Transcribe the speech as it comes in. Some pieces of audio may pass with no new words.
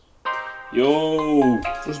Yo!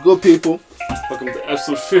 What's good, people? Welcome to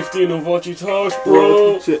episode 15 of What You Talk,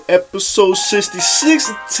 bro. Welcome to episode 66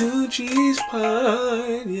 of 2G's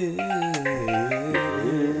Pod,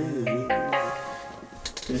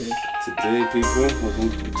 Today, people, we're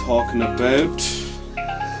going to be talking about...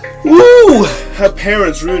 Woo! How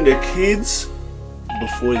parents ruin their kids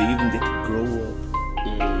before they even get to grow up.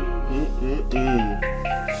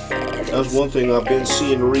 That's one thing I've been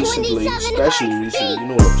seeing recently, especially recently. You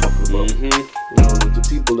know what I'm talking about. You know, the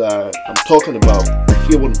people that I'm talking about,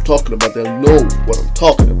 hear what I'm talking about, they'll know what I'm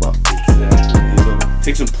talking about. Exactly. You know,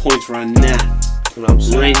 take some points right now. You know what I'm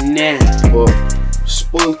saying? Right now. But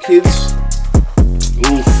spoiled kids,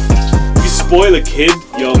 Oof. If you spoil a kid,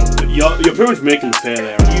 you're pretty much making them fail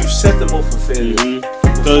there. Right? you set them up for failure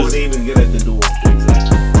before they even get at the door.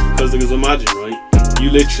 Exactly. Because imagine, right? You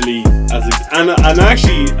literally, I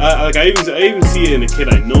even see it in a kid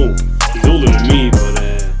I know. He's older than me, but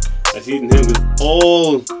I see it in him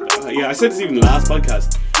because I said this even in the last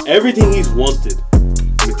podcast. Everything he's wanted,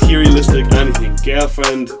 materialistic, anything,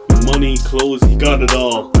 girlfriend, money, clothes, he got it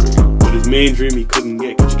all. But his main dream he couldn't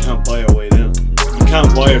get because you can't buy your way down. You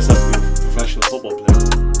can't buy yourself to be a professional football player.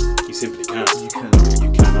 You simply can't.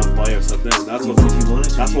 You cannot buy yourself down. That's what's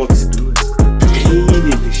pain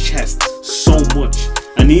in his chest so much.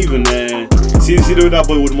 And even see that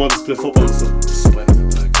boy wouldn't want to play football and stuff.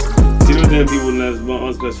 See them people wouldn't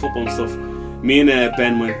want to play football and stuff. Me and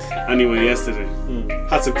Ben went anyway yesterday.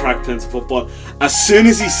 Had some crack playing some football. As soon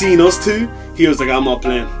as he seen us two, he was like, "I'm not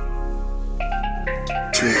playing."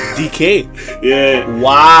 DK. Yeah.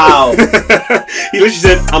 Wow. He literally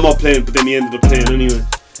said, "I'm not playing," but then he ended up playing anyway.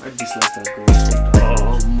 I dislike that girl so much.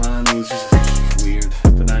 Oh man, it was just weird.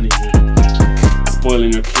 But anyway,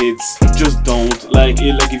 spoiling your kids, just don't.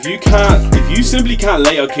 If you simply can't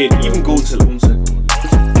let your kid even go to 1 second.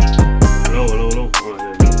 Hello.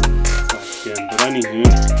 Alright, back again. But anywho,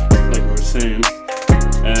 like we were saying,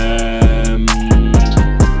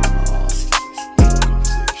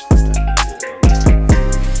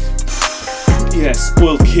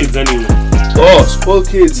 spoiled kids anyway. Oh, spoiled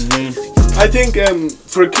kids. I think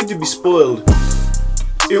for a kid to be spoiled,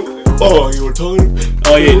 you were talking.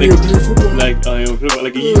 Oh yeah, if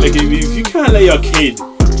you can't let your kid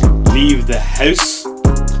leave the house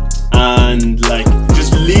and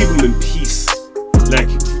just leave him in peace,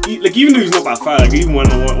 even though he's not that far, even when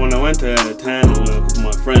I went to town with a couple of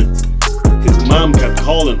my friends, his mom kept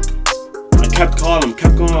calling him. I kept calling him,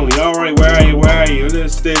 you alright, where are you,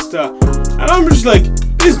 this, that. And I'm just like,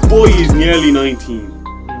 this boy is nearly 19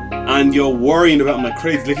 and you're worrying about my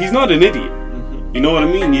crazy. He's not an idiot. You know what I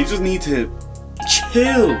mean? You just need to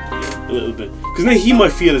chill a little bit. Because then he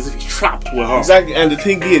might feel as if he's trapped with her. Exactly, and the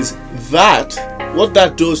thing is, what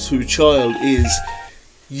that does to a child is,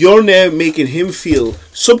 you're now making him feel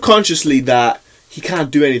subconsciously that he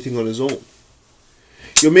can't do anything on his own.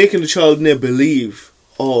 You're making the child now believe,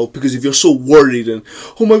 because if you're so worried and,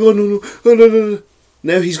 oh my god, no.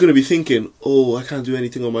 Now he's going to be thinking, I can't do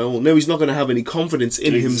anything on my own. Now he's not going to have any confidence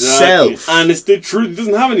in himself. And it's the truth. He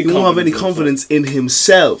doesn't have any confidence in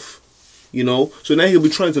himself. You know? So now he'll be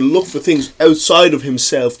trying to look for things outside of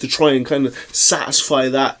himself to try and kind of satisfy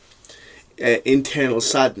that internal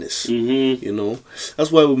sadness. You know?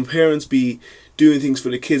 That's why when parents be doing things for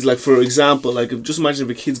the kids, like for example, just imagine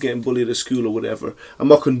if a kid's getting bullied at school or whatever. I'm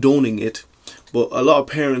not condoning it, but a lot of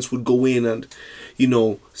parents would go in and,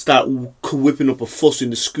 start whipping up a fuss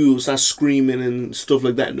in the school, start screaming and stuff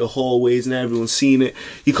like that in the hallways and everyone's seeing it.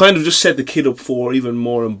 You kind of just set the kid up for even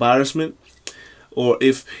more embarrassment. Or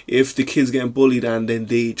if the kid's getting bullied and then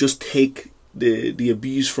they just take the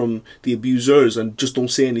abuse from the abusers and just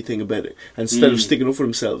don't say anything about it instead of sticking up for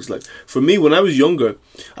themselves. Like for me, when I was younger,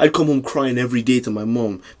 I'd come home crying every day to my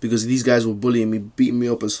mum because these guys were bullying me, beating me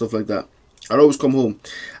up and stuff like that. I'd always come home.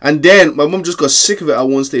 And then my mum just got sick of it at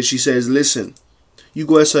one stage. She says, listen, you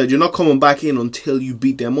go outside, you're not coming back in until you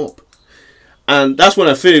beat them up. And that's when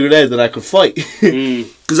I figured out that I could fight.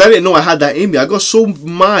 Because I didn't know I had that in me. I got so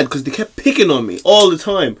mad because they kept picking on me all the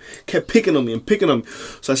time. Kept picking on me.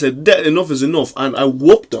 So I said, enough is enough. And I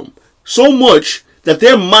whooped them so much that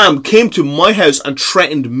their mom came to my house and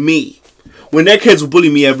threatened me when their kids were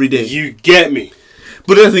bullying me every day. You get me?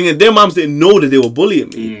 But the thing is, their moms didn't know that they were bullying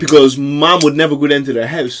me because mom would never go down to their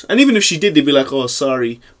house. And even if she did, they'd be like, oh,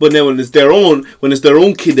 sorry. But then when it's their own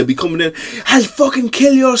kid, they'll be coming in, I'll fucking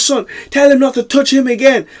kill your son. Tell him not to touch him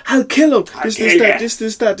again. I'll kill him. This,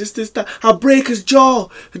 that. I'll break his jaw.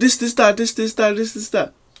 This,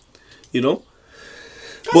 that. You know?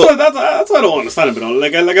 That's what I don't understand about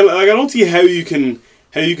it. I don't see how you can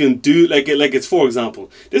do, it's for example,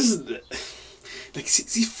 this like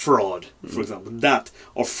see fraud, for example, that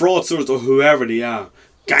or fraudsters or whoever they are,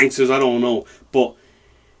 gangsters, I don't know, but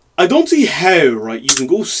I don't see how, right, you can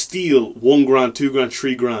go steal $1 grand, $2 grand,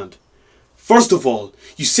 $3 grand. First of all,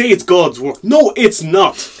 you say it's God's work. No, it's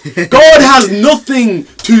not. God has nothing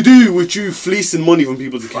to do with you fleecing money from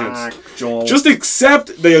people's accounts. Just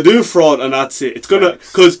accept that you're doing fraud and that's it. It's gonna,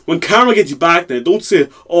 because when karma gets you back there, don't say,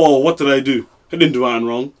 oh, what did I do? I didn't do anything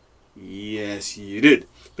wrong. Yes, you did.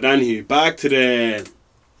 But anyway, back to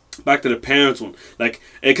the parents one. Like,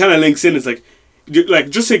 it kind of links in. It's like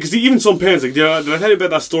just say, because even some parents, like, did I tell you about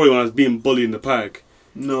that story when I was being bullied in the park?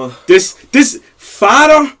 No. This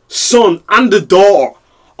father, son, and the daughter,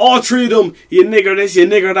 all three of them, you nigger this, you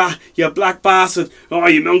nigger that, you black bastard, oh,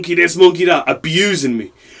 you monkey this, monkey that, abusing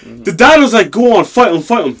me. Mm-hmm. The dad was like, go on, fight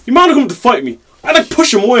him. You might have come to fight me. I'd like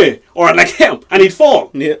push him away, or I'd like hit him, and he'd fall.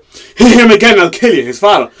 Yeah. Hit him again, I'll kill you, his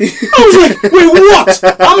father. I was like, wait,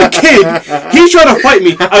 what? I'm a kid. He's trying to fight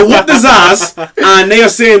me. I whooped his ass, and they are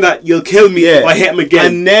saying that you'll kill me if I hit him again.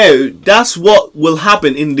 And now, that's what will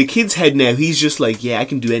happen in the kid's head now. He's just like, yeah, I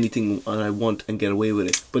can do anything I want and get away with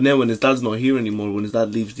it. But now when his dad's not here anymore, when his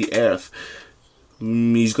dad leaves the earth,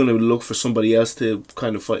 he's going to look for somebody else to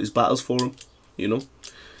kind of fight his battles for him, you know? Do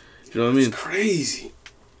you know what I mean? It's crazy.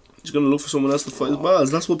 He's going to look for someone else to fight his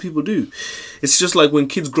battles. That's what people do. It's just like when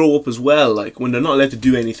kids grow up as well, like when they're not allowed to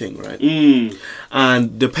do anything, right?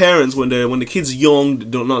 And the parents, when the kids are young,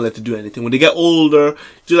 they're not allowed to do anything. When they get older,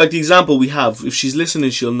 just like the example we have, if she's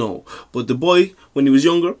listening, she'll know. But the boy, when he was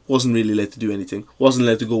younger, wasn't really allowed to do anything. Wasn't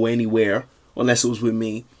allowed to go anywhere, unless it was with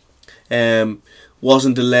me.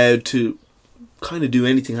 Wasn't allowed to kind of do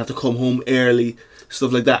anything. Had to come home early.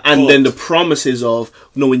 Stuff like that, and then the promises of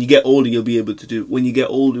no, when you get older you'll be able to do. When you get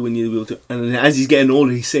older, when you'll be able to. And then as he's getting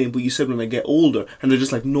older, he's saying, "But you said when I get older," and they're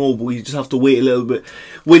just like, "No, but you just have to wait a little bit."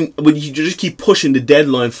 When you just keep pushing the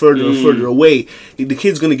deadline further and further away, the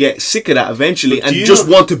kid's gonna get sick of that eventually, and just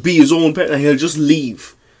want to be his own parent, and he'll just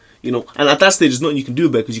leave. You know, and at that stage, there's nothing you can do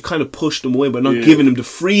about it because you kind of pushed him away by not giving him the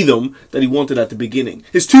freedom that he wanted at the beginning.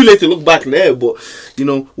 It's too late to look back now, but you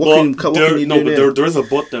know what can you do? No, but there is a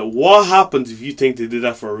but there. What happens if you think they did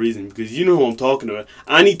that for a reason? Because you know who I'm talking about.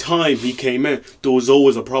 Any time he came in, there was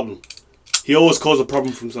always a problem. He always caused a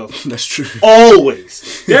problem for himself. That's true.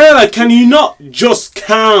 Always. They're like, can you not just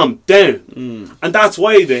calm down? And that's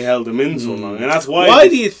why they held him in so long. And that's why. Why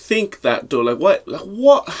do you think that though? Like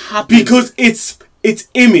what happened? Because it's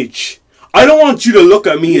image. I don't want you to look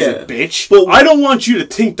at me as a bitch. But I don't want you to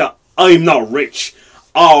think that I'm not rich.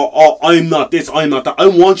 Or I'm not this, I'm not that. I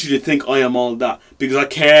want you to think I am all that. Because I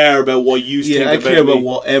care about what you think about me. I care about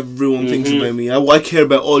what everyone thinks about me. I care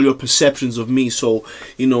about all your perceptions of me. So,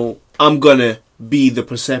 you know, I'm gonna be the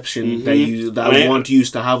perception that I want you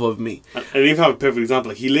to have of me. And even have a perfect example.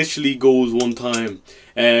 Like, he literally goes one time,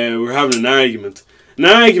 we're having an argument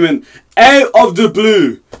out of the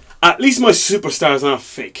blue. At least my superstars aren't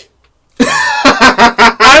fake. And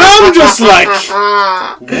I'm just like,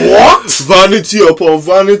 what? Vanity upon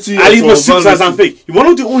vanity. At least my superstars aren't fake. You want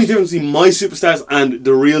to know the only difference between my superstars and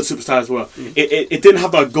the real superstars were? It didn't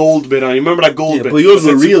have that gold bit on it. You remember that gold bit? But yours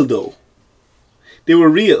were real though. They were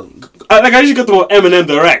real. I just got them on M&M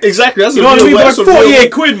Direct. Exactly. That's you know what I mean? They're like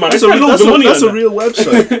 48 quid, man. That's a real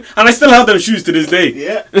website. And I still have them shoes to this day.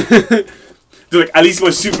 Yeah. They're like, at least my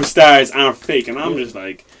superstars aren't fake. And I'm just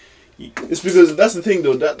like... It's because that's the thing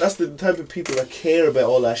though. That's the type of people that care about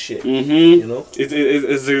all that shit. You know,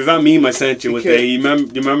 it's that meme I sent you with the you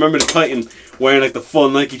remember the Titan wearing like the full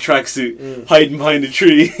Nike tracksuit, hiding behind the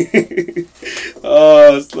tree.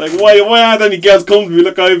 Oh, it's like why aren't any girls come to me?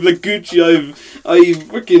 Look, I have like Gucci, I've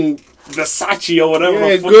freaking Versace or whatever.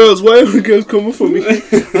 Yeah, girls, why are girls coming for me? I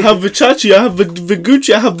have Versace, I have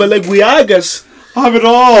Gucci, I have Balenciagas. I have it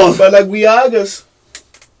all. Balenciagas.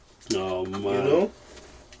 Oh man, you know.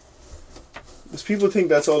 Because people think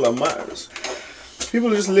that's all that matters. People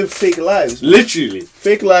just live fake lives. Literally.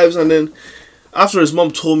 Fake lives, and then after his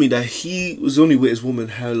mom told me that he was only with his woman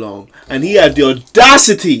how long, and he had the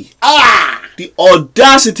audacity,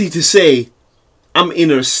 to say, I'm in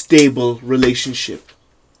a stable relationship.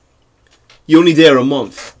 You're only there a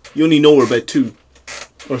month. You only know her about 2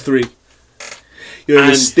 or 3. You're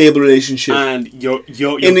in a stable relationship, and you're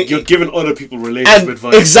giving other people relationship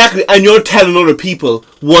advice. Exactly, and you're telling other people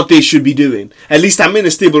what they should be doing. At least I'm in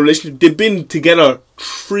a stable relationship. They've been together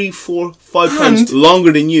 3, 4, 5 times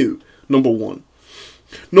longer than you. Number 1.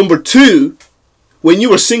 Number 2, when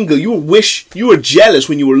you were single, you were jealous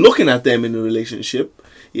when you were looking at them in a relationship.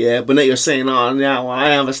 Yeah, but now you're saying, "Oh, now I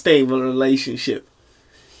have a stable relationship."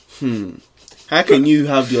 How can you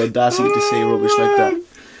have the audacity to say rubbish like that?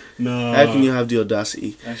 No. How can you have the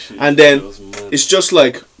audacity? And then it's just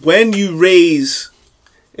like when you raise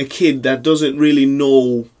a kid that doesn't really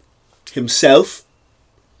know himself,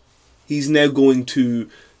 he's now going to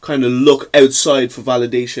kind of look outside for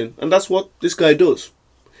validation. And that's what this guy does.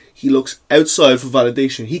 He looks outside for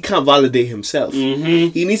validation. He can't validate himself. Mm-hmm.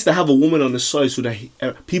 He needs to have a woman on his side so that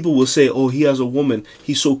people will say, oh, he has a woman.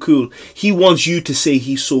 He's so cool. He wants you to say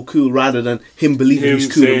he's so cool rather than him believing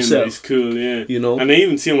he's cool himself. He's cool, yeah. You know? And I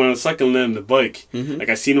even seen when I was cycling down the bike, Mm-hmm. like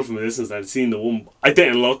I seen him from a distance, I'd seen the woman. I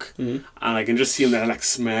didn't look, Mm-hmm. and I can just see him there like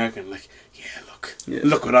smirking, like, Yeah.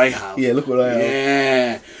 look what I have. Yeah, look what I have.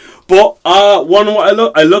 Yeah. But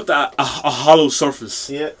I looked at a hollow surface.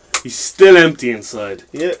 Yeah. He's still empty inside.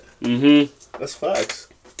 Yeah. Mm-hmm. That's facts.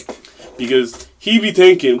 Because he be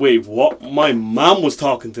thinking, wait, what? My mom was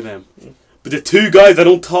talking to them. But the two guys that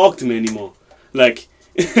don't talk to me anymore. Like,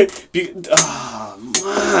 man.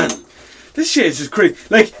 This shit is just crazy.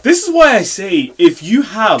 Like, this is why I say, if you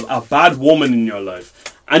have a bad woman in your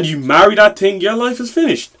life, and you marry that thing, your life is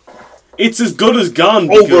finished. It's as good as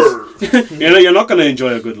gone. Over. You're not going to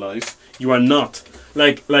enjoy a good life. You are not.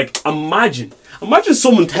 Like, imagine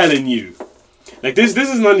someone telling you, like this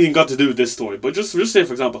has not even got to do with this story, but just say,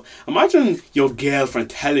 for example, imagine your girlfriend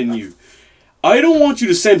telling you, I don't want you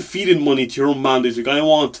to send feeding money to your own man this week. I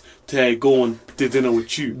want to go on to dinner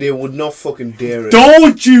with you. They would not fucking dare it.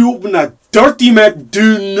 Don't you open that dirty mouth.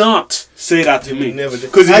 Do not say that to me. Never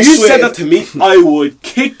did. Because if you said that to me, I would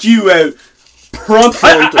kick you out prompt.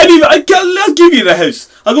 I'll give you the house.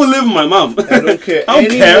 I'll go live with my mom. I don't care. I don't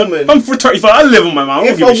Any care. woman, I'm for 35. I'll live with my mom. I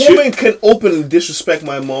don't if give a a shit. woman can openly disrespect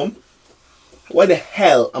my mom, why the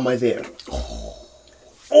hell am I there?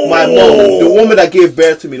 My mom, the woman that gave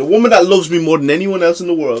birth to me, the woman that loves me more than anyone else in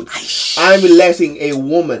the world, I'm letting a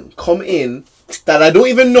woman come in that I don't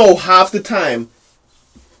even know half the time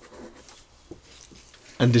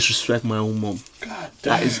and disrespect my own mom. God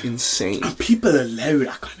damn. That is insane. And people allow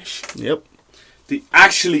that kind of shit. Yep. They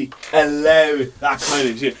actually allow that kind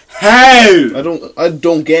of shit. How? I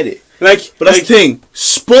don't get it. Like, But that's the thing.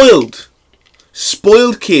 Spoiled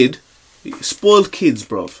kids,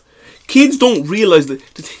 bruv. Kids don't realise that.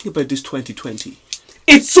 The thing about this 2020.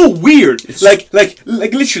 It's so weird. Like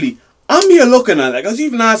literally, I'm here looking at, like, I was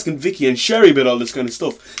even asking Vicky and Sherry about all this kind of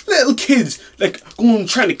stuff. Little kids, like, going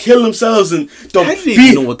trying to kill themselves and How do they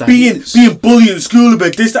even know what that is? being bullied in school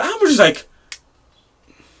about this. That. I'm just like,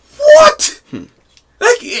 what?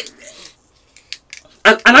 Like,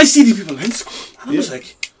 and I see these people on Instagram, and I'm just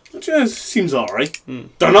like, it just seems alright.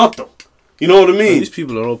 They're not though. You know what I mean? These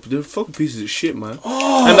people are they're fucking pieces of shit, man.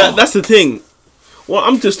 Oh. And that's the thing. Well,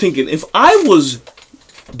 I'm just thinking, if I was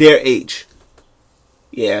their age,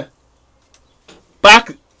 yeah,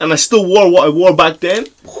 back, and I still wore what I wore back then,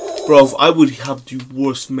 bro, I would have the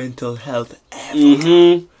worst mental health ever.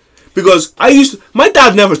 Mm-hmm. Because my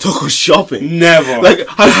dad never took us shopping. Never. Like,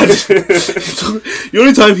 the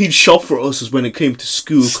only time he'd shop for us is when it came to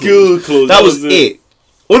school clothes. That was it.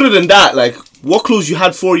 Other than that, like, what clothes you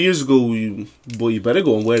had 4 years ago, you better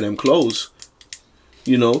go and wear them clothes.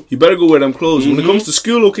 You know, you better go wear them clothes. When it comes to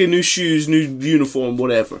school, okay, new shoes, new uniform,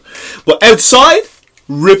 whatever. But outside,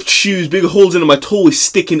 ripped shoes, big holes in them, my toe is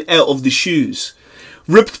sticking out of the shoes.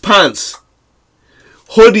 Ripped pants.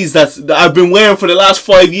 Hoodies that I've been wearing for the last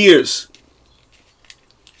 5 years.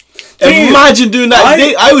 Damn. Imagine doing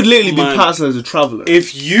that. I would literally be passing as a traveller.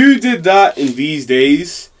 If you did that in these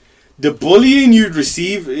days, the bullying you'd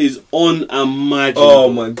receive is unimaginable.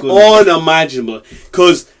 Oh my goodness. Unimaginable.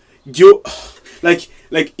 Because you, like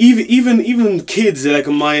even kids, like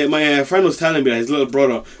my friend was telling me that his little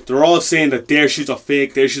brother, they're all saying that their shoes are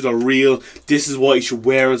fake, their shoes are real, this is what you should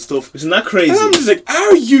wear and stuff. Isn't that crazy? And I'm just like,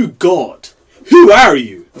 are you God? Who are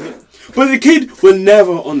you? But the kid will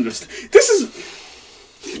never understand. This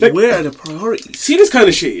is like, where are the priorities? See this kind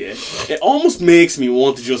of shit, yeah? It almost makes me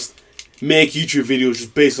want to just make YouTube videos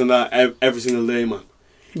just based on that every single day, man.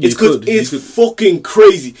 It's because it's fucking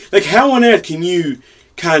crazy. Like, how on earth can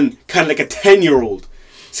like a 10-year-old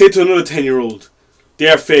say to another 10-year-old,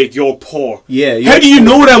 they're fake, you're poor? Yeah. How do you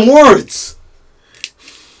know them words?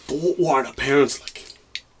 But what are the parents like?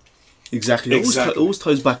 Exactly. It always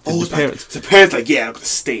ties back to the parents. The parents like, yeah, I'm gonna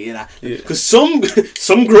stay in that. Because some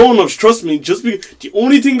grown-ups, trust me, just because the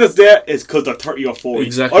only thing that's there is because they're 30 or 40.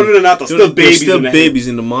 Exactly. Other than that, they're still babies. They're still babies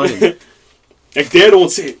in the mind. Like, they don't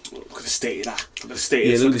say, I'm gonna stay in that. I'm gonna stay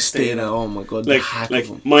in that. Yeah, they're stay in that. Oh my god. Like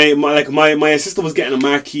my sister was getting a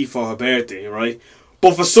marquee for her birthday, right?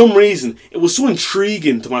 But for some reason, it was so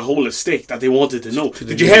intriguing to my whole estate that they wanted to know.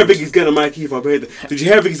 Did you hear Vicky's getting a marquee for her birthday? Did you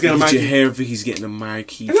hear Vicky's getting a marquee? Did you hear Vicky's getting a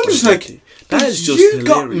marquee? And I'm just like, that is just hilarious. You've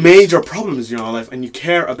got major problems in your life and you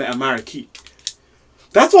care about a marquee.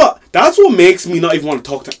 That's what makes me not even want to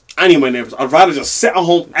talk to any of my neighbours. I'd rather just sit at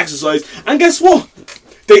home, exercise, and guess what?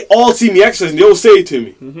 they all see me exercising. They all say it to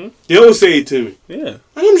me. Mm-hmm. They all say it to me. Yeah. And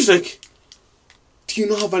I'm just like, do you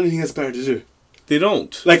not have anything else better to do? They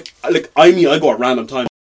don't. Like I mean, I go at random times.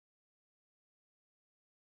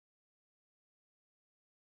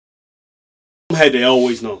 Head, they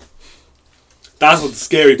always know. That's what the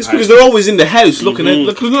scary part. It's because they're always in the house looking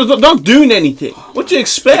at, they're not doing anything. What do you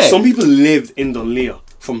expect? Like some people lived in Dunleer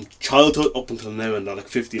from childhood up until now, and they're like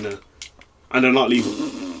 50 now, and they're not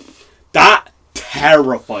leaving. That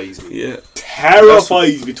terrifies me. Yeah,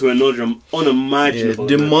 terrifies me to another unimaginable.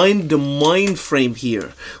 Yeah, the mind frame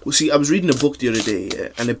here. Well, see, I was reading a book the other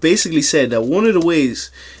day, and it basically said that one of the ways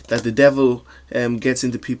that the devil gets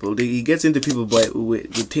into people, he gets into people by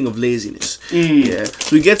with the thing of laziness. Yeah,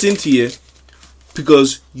 so he gets into you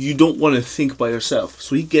because you don't want to think by yourself.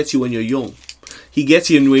 So he gets you when you're young. He gets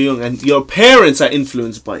you when you're young, and your parents are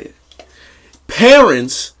influenced by it.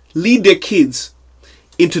 Parents lead their kids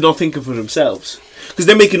into not thinking for themselves, because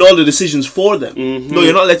they're making all the decisions for them. No,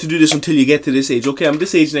 you're not allowed to do this until you get to this age. Okay, I'm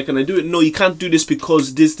this age now, can I do it? No, you can't do this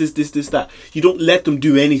because this, that. You don't let them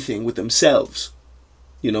do anything with themselves.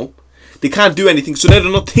 You know? They can't do anything, so they're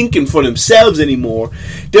not thinking for themselves anymore.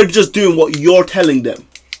 They're just doing what you're telling them.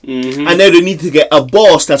 And now they need to get a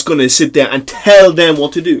boss that's going to sit there and tell them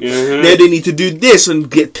what to do. Now they need to do this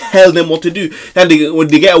and tell them what to do. And when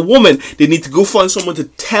they get a woman, they need to go find someone to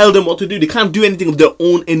tell them what to do. They can't do anything of their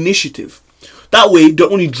own initiative. That way, they're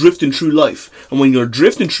only drifting through life. And when you're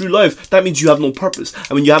drifting through life, that means you have no purpose. And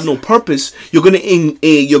when you have no purpose, you're gonna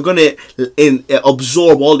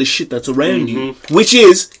absorb all the shit that's around you, which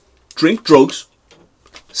is drink, drugs,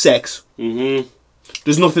 sex.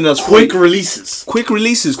 There's nothing else. Quick releases. Quick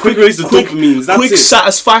releases. Dopamines. That's quick it.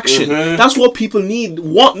 satisfaction. That's what people need.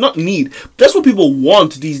 Not need. That's what people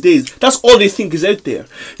want these days. That's all they think is out there.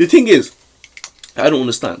 The thing is, I don't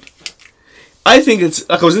understand. I think it's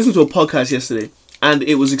like I was listening to a podcast yesterday, and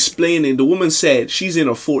it was explaining. The woman said she's in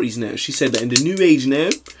her 40s now. She said that in the new age now,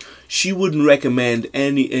 she wouldn't recommend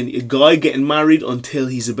any a guy getting married until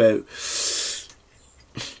he's about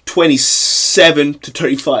 27 to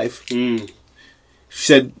 35. She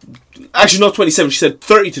said, actually not 27, she said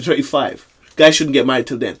 30 to 35. Guys shouldn't get married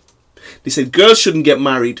till then. They said girls shouldn't get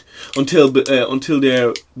married until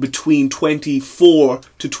they're between 24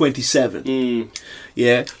 to 27.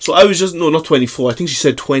 Yeah, so I was just, no, not 24, I think she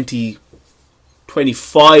said 25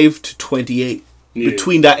 to 28. Yeah.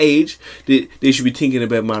 Between that age, they should be thinking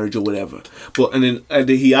about marriage or whatever. But and then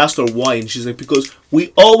he asked her why, and she's like, because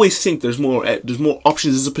we always think there's more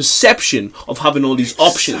options. There's a perception of having all these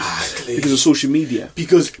options because of social media.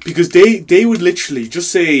 Because they would literally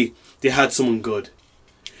just say they had someone good.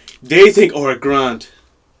 They think, oh, Grant,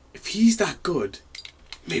 if he's that good,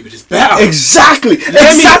 maybe it's better. Exactly.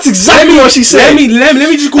 That's exactly what she said. Let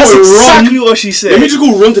me just go run. That's exactly what she said. Let me just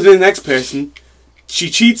go run to the next person. She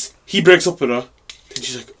cheats. He breaks up with her. And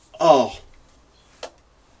she's like, oh.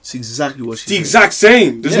 It's exactly what she said. It's the exact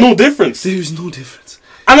same. There's no difference. There's no difference.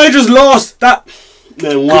 And I just lost that.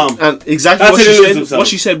 Then wham. And exactly what she said. What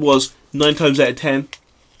she said was 9 times out of 10,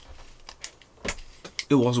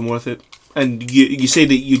 it wasn't worth it. And you say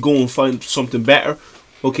that you go and find something better.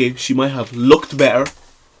 Okay, she might have looked better,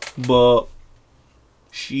 but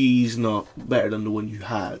she's not better than the one you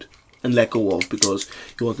had and let go of because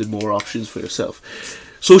you wanted more options for yourself.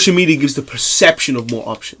 Social media gives the perception of more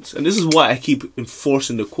options. And this is why I keep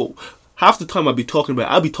enforcing the quote. Half the time I'll be talking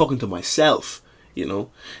to myself, you know.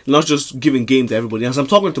 Not just giving game to everybody else. I'm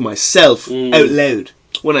talking to myself out loud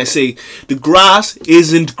when I say, the grass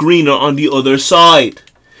isn't greener on the other side.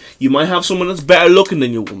 You might have someone that's better looking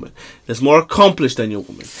than your woman, that's more accomplished than your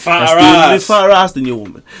woman, fatter ass than your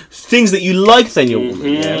woman, things that you like than your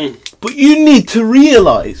woman. Yeah? But you need to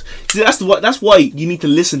realize that's why you need to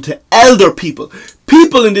listen to elder people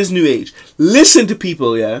in this new age. Listen to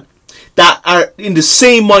people, yeah, that are in the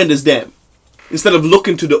same mind as them, instead of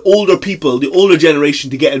looking to the older people, the older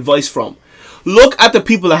generation to get advice from. Look at the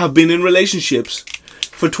people that have been in relationships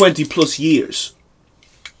for 20 plus years.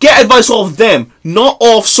 Get advice off them, not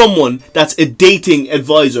off someone that's a dating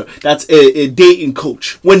advisor, that's a dating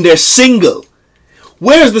coach, when they're single.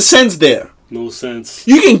 Where's the sense there? No sense.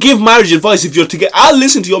 You can give marriage advice if you're together. I'll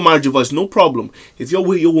listen to your marriage advice, no problem. If you're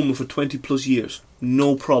with your woman for 20 plus years,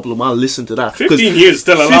 no problem, I'll listen to that. 15 years is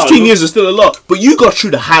still a lot. 15 years is still a lot. But you got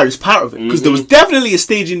through the hardest part of it. Because there was definitely a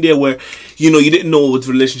stage in there where, you know, you didn't know what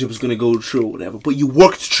the relationship was going to go through or whatever. But you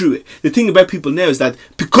worked through it. The thing about people now is that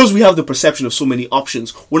because we have the perception of so many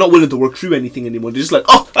options, we're not willing to work through anything anymore. They're just like,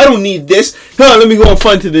 oh, I don't need this. No, let me go and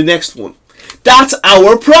find to the next one. That's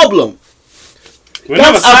our problem.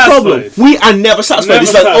 That's our problem. We are never satisfied.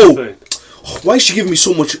 It's like, oh, why is she giving me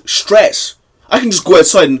so much stress? I can just go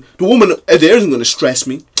outside and the woman out there isn't going to stress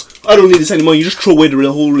me. I don't need this anymore. You just throw away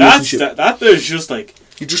the whole relationship. That there's just like...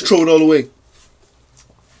 You just throw it all away.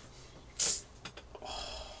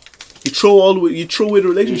 You throw away the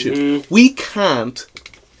relationship. Mm-hmm. We can't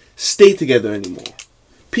stay together anymore.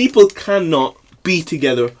 People cannot be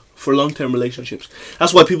together for long-term relationships.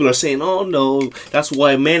 That's why people are saying, oh no, that's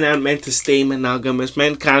why men aren't meant to stay monogamous.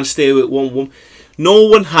 Men can't stay with one woman. No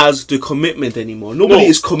one has the commitment anymore. Nobody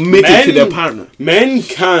is committed to their partner. Men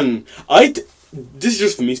can. This is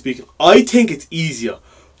just for me speaking. I think it's easier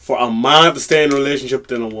for a man to stay in a relationship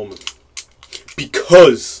than a woman.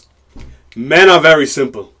 Because men are very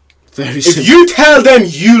simple. Very simple. If you tell them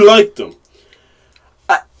you like them,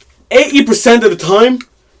 80% of the time,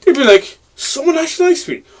 they'll be like, someone actually likes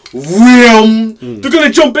me. They're gonna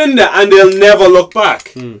jump in there and they'll never look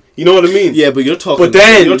back. You know what I mean? Yeah, but you're talking.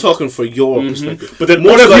 You're talking for your perspective. But then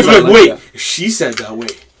other people are like, wait, if she said that way,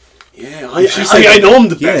 yeah, I know I'm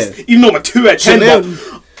the best. Even though I'm a 2 out of 10,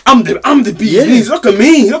 but I'm the beast. Yeah. Look at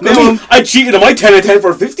me. Look at me. I cheated on my 10 out of 10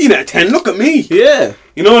 for a 15 out of 10. Look at me. Yeah.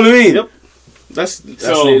 You know what I mean? Yep. That's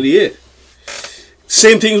really it.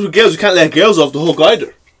 Same things with girls. You can't let girls off the hook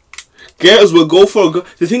either. Girls will go for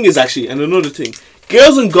the thing is actually, and another thing,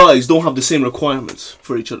 girls and guys don't have the same requirements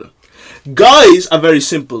for each other. Guys are very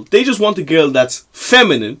simple. They just want a girl that's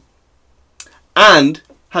feminine and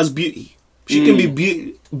has beauty. She can be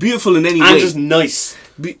beautiful in any way. And just nice.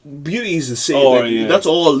 Beauty is the same. That's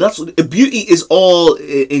all. Beauty is all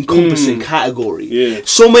encompassing category. Yeah.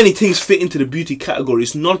 So many things fit into the beauty category.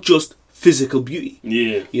 It's not just physical beauty.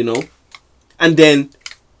 Yeah. You know, and then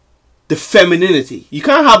the femininity. You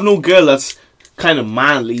can't have no girl that's kind of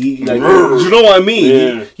manly. Like, you know what I mean?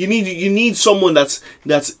 Yeah. You need someone that's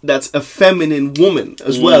a feminine woman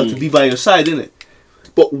as well to be by your side, innit?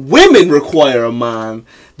 But women require a man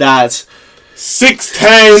that's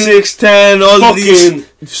 6'10", all of these,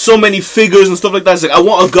 so many figures and stuff like that. It's like, I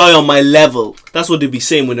want a guy on my level. That's what they'd be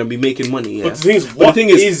saying when they'd be making money. Yeah? But the thing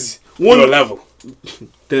is, what is your level?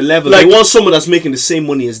 The level. Like, they want someone that's making the same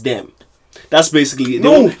money as them. That's basically it.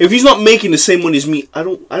 No. If he's not making the same money as me, I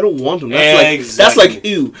don't want him. That's like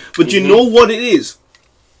ew. But you know what it is?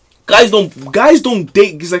 Guys don't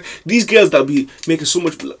date. It's like these girls that be making so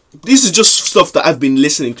much. This is just stuff that I've been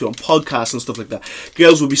listening to on podcasts and stuff like that.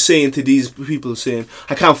 Girls will be saying to these people, saying,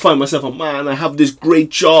 "I can't find myself a man. I have this great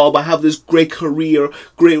job. I have this great career,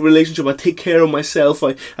 great relationship. I take care of myself.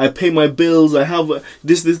 I pay my bills. I have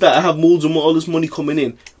this, that. I have molds and all this money coming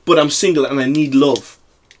in. But I'm single and I need love."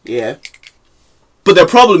 Yeah. But their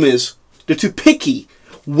problem is they're too picky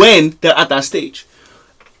when they're at that stage.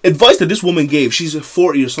 Advice that this woman gave, she's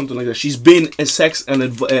 40 or something like that. She's been a sex and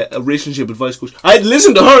a relationship advice coach. I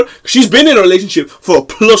listened to her. She's been in a relationship for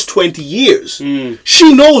plus 20 years.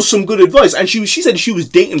 She knows some good advice. And she said she was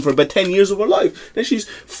dating for about 10 years of her life. Then she's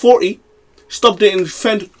 40, stopped dating,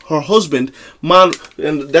 found her husband, man,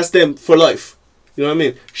 and that's them for life. You know what I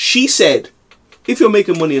mean? She said, if you're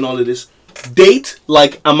making money and all of this, date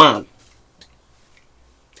like a man.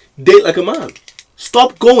 Date like a man.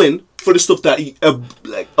 Stop going for the stuff that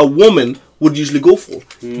a woman would usually go for.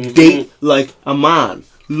 Date like a man.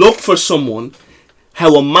 Look for someone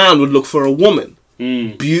how a man would look for a woman.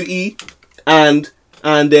 Beauty and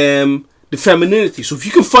the femininity. So if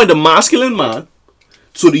you can find a masculine man,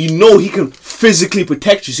 so that you know he can physically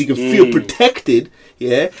protect you, so you can feel protected,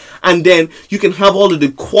 yeah, and then you can have all of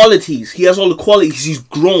the qualities. He has all the qualities. He's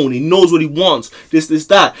grown. He knows what he wants. This,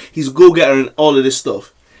 that. He's a go-getter and all of this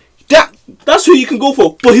stuff. That's who you can go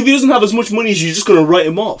for. But if he doesn't have as much money as you, you're just going to write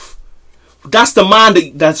him off. That's the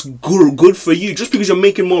man that's good for you. Just because you're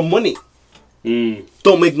making more money.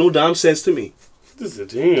 Don't make no damn sense to me. This is the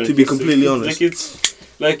thing. Like, to be completely honest.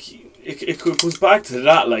 It goes back to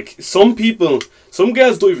that. Like, some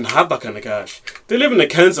girls don't even have that kind of cash. They live in a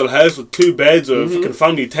council house with 2 beds or a fucking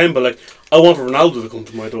family of 10, but like, I want Ronaldo to come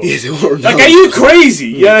to my door. Yeah, they want Ronaldo. Like, are you crazy?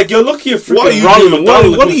 Yeah, like, you're lucky you're freaking Ronald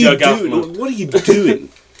McDonald. What are you doing? What are you doing?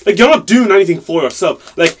 Like, you're not doing anything for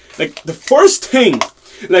yourself. Like the first thing,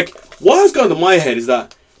 like, what has gone to my head is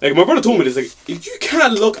that, like, my brother told me this, like, if you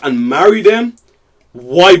can't look and marry them,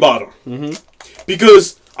 why bother?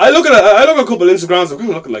 Because I look at a couple of Instagrams, I'm kind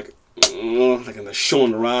of looking like, and they're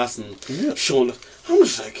showing their ass and showing the, I'm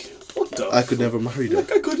just like, what the I could never marry them.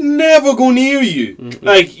 Like, I could never go near you.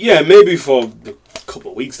 Like, yeah, maybe for a couple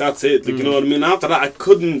of weeks, that's it. Like, you know what I mean? After that, I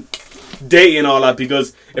couldn't date and all that,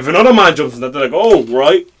 because if another man jumps in that, they're like, oh,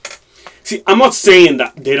 right. See, I'm not saying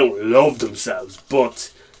that they don't love themselves,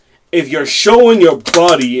 but if you're showing your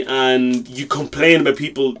body and you complain about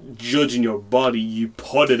people judging your body, you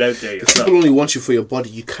put it out there yourself. People only want you for your body.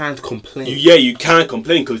 You can't complain. You can't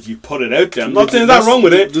complain because you put it out there. I'm not saying there's nothing wrong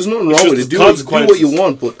with it. There's nothing wrong with it. Do what you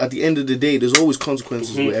want, but at the end of the day, there's always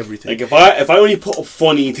consequences with everything. Like if I only put up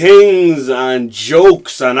funny things and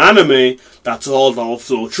jokes and anime, that's all that'll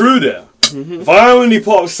flow through there. If I only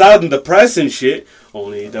put up sad and depressing shit,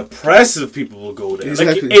 only depressive people will go there.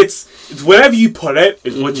 Exactly. Like it's whatever you put out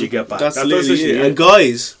is what you get back. That's literally it. And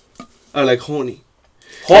guys are like horny.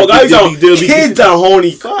 Guys are kids are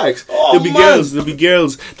horny. Facts. Oh, there'll be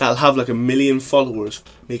girls that'll have like 1 million followers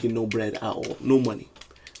making no bread at all, no money.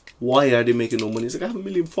 Why are they making no money? It's like, I have 1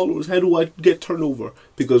 million followers. How do I get turnover?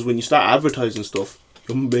 Because when you start advertising stuff,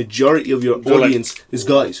 the majority of your audience is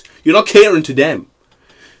guys. You're not catering to them.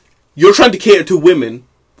 You're trying to cater to women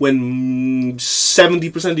when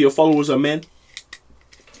 70% of your followers are men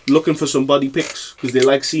looking for some body pics because they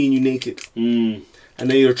like seeing you naked. And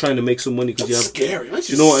then you're trying to make some money because you have scary. That's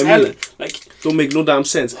you know what I mean? Like, don't make no damn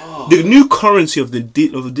sense. The new currency of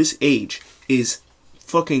this age is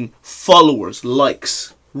fucking followers,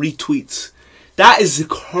 likes, retweets. That is the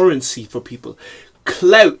currency for people.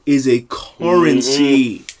 Clout is a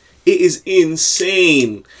currency. It is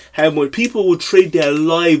insane how much people will trade their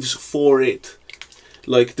lives for it.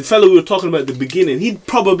 Like the fellow we were talking about at the beginning, he'd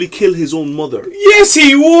probably kill his own mother. Yes,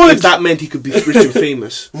 he would. If that meant he could be rich and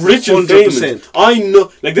famous. Rich and 100%. Famous. I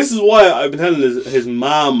know. Like, this is why I've been telling his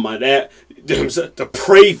mom, my dad, to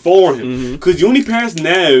pray for him. Because the only person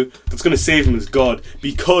now that's going to save him is God.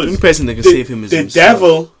 Because the only person that can save him is the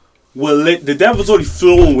himself. The devil's already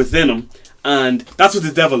flowing within him. And that's what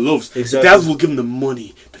the devil loves. Exactly. The devil will give him the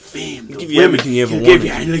money, the fame, the give you everything you ever wanted.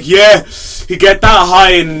 He get that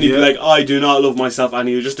high and he'd be like, I do not love myself, and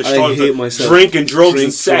he'll just destroy himself. Drinking, drugs,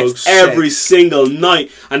 and sex every single night,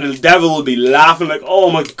 and the devil will be laughing like, oh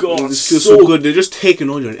my god, it's feels so good. They're just taking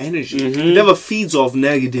all your energy. The devil feeds off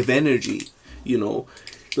negative energy, you know,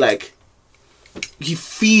 like he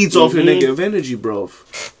feeds off your negative energy, bro.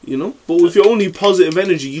 You know, but with your only positive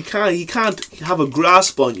energy, he can't have a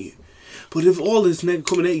grasp on you. But if all this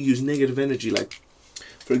coming at you is negative energy, like,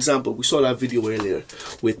 for example, we saw that video earlier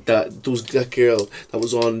with that girl that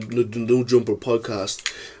was on the No Jumper podcast.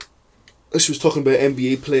 She was talking about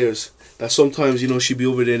NBA players, that sometimes, you know, she'd be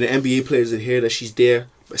over there and the NBA players would hear that she's there,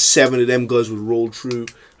 but 7 of them guys would roll through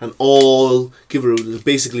and all give her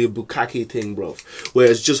basically a bukkake thing, bro.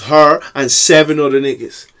 Whereas just her and 7 other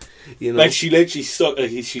niggas. You know? Like she literally sucked.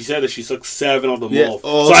 She said that she sucked 7 of them off.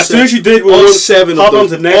 So as soon as she did, all 7 of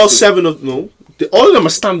them. All 7 of all of them are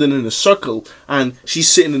standing in a circle, and she's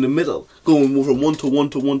sitting in the middle, going from 1 to 1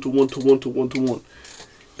 to 1 to 1 to 1 to 1 to 1.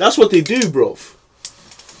 That's what they do, bro.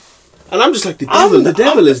 And I'm just like, the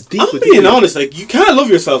devil is deep. I'm being honest. Like, you can't love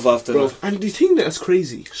yourself after that. And the thing that's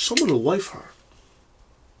crazy, someone will wife her.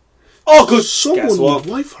 Oh, because someone would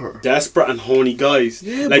wife her. Desperate and horny guys.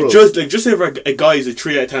 Yeah, like, bro. just say if a guy is a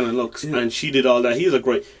 3 out of 10 in looks, and she did all that, he's like,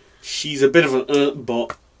 right, she's a bit of an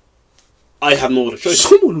but I have no other choice.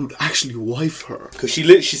 Someone would actually wife her. Because she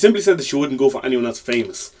simply said that she wouldn't go for anyone that's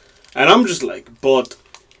famous. And I'm just like, but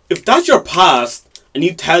if that's your past, and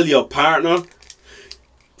you tell your partner,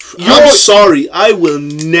 I'm sorry, I will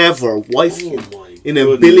never wife you in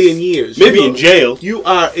a billion years. Maybe in jail. You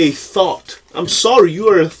are a thought. I'm sorry, you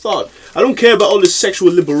are a thought. I don't care about all this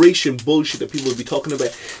sexual liberation bullshit that people will be talking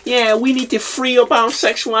about. Yeah, we need to free up our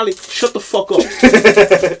sexuality. Shut the fuck up.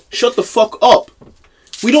 Shut the fuck up.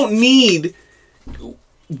 We don't need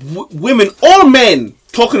women or men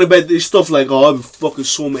talking about this stuff like, oh, I've fucking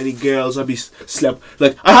so many girls, I've been slept.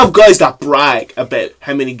 Like, I have guys that brag about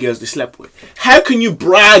how many girls they slept with. How can you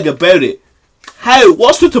brag about it? How?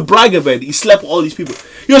 What's there to brag about? You slept with all these people.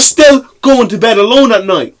 You're still going to bed alone at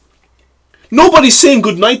night. Nobody's saying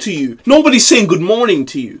good night to you. Nobody's saying good morning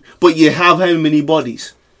to you. But you have how many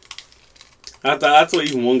bodies? That's what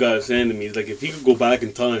even one guy was saying to me. He's like, if he could go back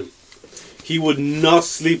in time, he would not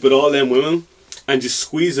sleep with all them women and just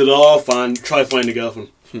squeeze it off and try to find a girlfriend.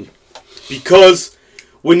 Because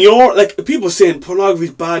when you're, like, people saying pornography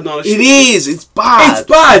is bad and all that shit. It is. It's bad. It's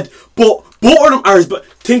bad. But both of them are as bad.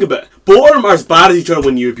 Think about it. Both of them are as bad as each other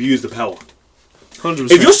when you abuse the power.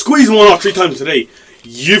 100%. If you're squeezing one off 3 times today,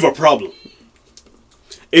 you've a problem.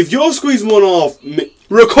 If you're squeezing one off...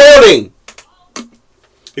 Recording!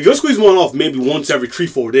 If you're squeezing one off maybe once every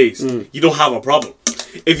 3-4 days, you don't have a problem.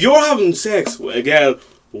 If you're having sex with a girl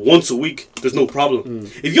once a week, there's no problem.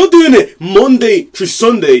 If you're doing it Monday through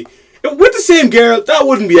Sunday with the same girl, that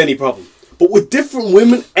wouldn't be any problem. but with different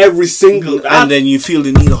women every single. And then you feel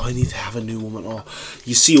the need. Oh, I need to have a new woman. Oh,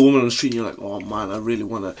 you see a woman on the street, and you're like, oh man, I really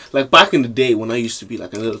wanna. Like back in the day when I used to be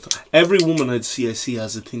like a little. Every woman I see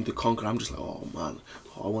as a thing to conquer. I'm just like, oh man,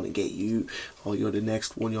 I want to get you. Oh, you're the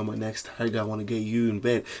next one. You're my next target. I want to get you in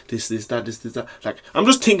bed. This, that. Like I'm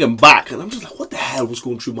just thinking back, and I'm just like, what the hell was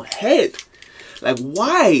going through my head? Like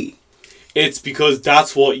why? It's because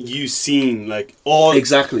that's what you seen, like all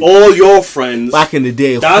your friends back in the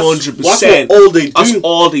day. 100%. That's all they do. That's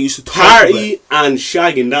all they used to talk party about. And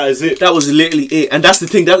shagging. That is it. That was literally it. And that's the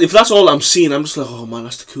thing. That if that's all I'm seeing, I'm just like, oh man,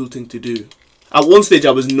 that's the cool thing to do. At one stage,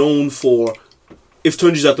 I was known for if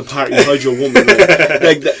Tunji's at the party, hide your woman.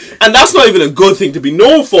 Like that. And that's not even a good thing to be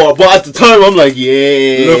known for. But at the time, I'm like,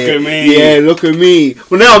 yeah, look at me. Yeah, look at me.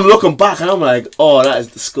 But now I'm looking back, and I'm like, oh, that is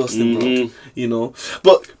disgusting, bro. You know,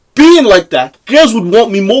 but. Being like that, girls would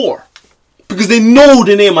want me more because they know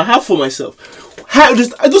the name I have for myself.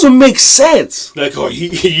 It doesn't make sense. Like, oh,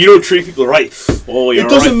 you don't treat people right. Oh, you're it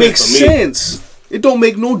doesn't make sense. It don't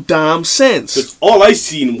make no damn sense. Because all I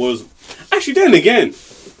seen was actually. Then again,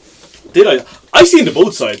 I seen the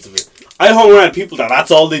both sides of it. I hung around people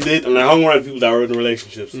that's all they did, and I hung around people that were in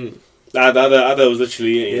relationships. That was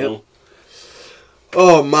literally it. You know.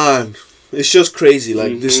 Oh man. It's just crazy.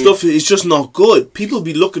 Like this stuff is just not good. People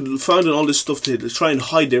be finding all this stuff to try and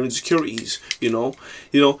hide their insecurities. You know,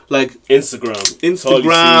 like Instagram.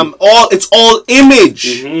 It's all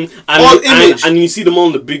image. And you see them all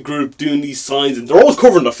in the big group doing these signs, and they're always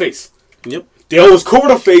covering their face. Yep. They always cover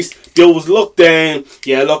their face. They always look down.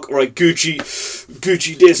 Yeah, look right, Gucci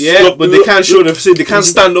this. Yeah, but they can't show their face. They can't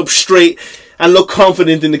stand up straight and look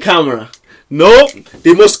confident in the camera. No,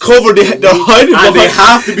 they must cover. They're hiding, and they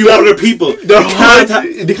have to be with other people.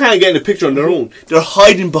 They can't get in a picture on their own. They're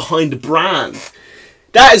hiding behind the brand.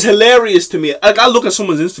 That is hilarious to me. Like I look at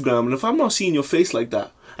someone's Instagram, and if I'm not seeing your face like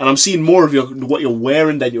that, and I'm seeing more of what you're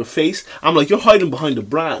wearing than your face, I'm like, you're hiding behind the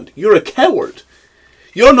brand. You're a coward.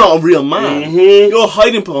 You're not a real man. You're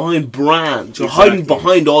hiding behind brands. You're hiding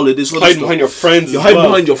behind all of this. You're hiding behind your friends. You're hiding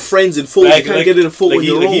behind your friends in photos. You can't get in a photo on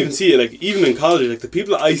your own. You even see it, like even in college, like the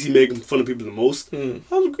people that I see making fun of people the most. I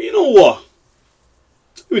was like, you know what?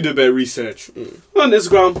 Let me do a bit of research on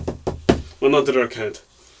Instagram. Went onto their account.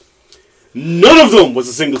 None of them was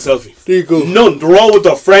a single selfie. There you go. None. They're all with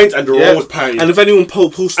their friends and they're always partying. And if anyone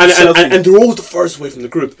posts a selfie, and they're always the first away from the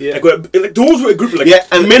group. Yeah. Like they're always with a group of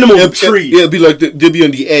and minimum of 3. Yeah, it'd be like they'll be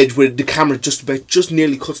on the edge where the camera just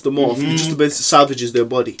nearly cuts them off. Just about salvages their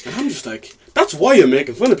body. And I'm just like, that's why you're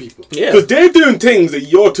making fun of people. Yeah. Because they're doing things that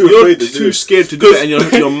you're too afraid to do. You're too scared to do it,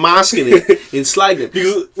 and you're masking it in slagging.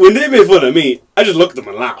 Because when they make fun of me, I just look at them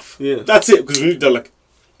and laugh. Yeah. That's it. Because they're like,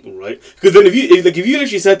 alright. Because then if you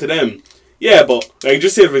literally said to them, yeah, but like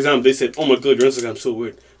just say for example, they said, "Oh my god, your Instagram's so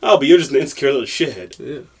weird." Oh, but you're just an insecure little shithead.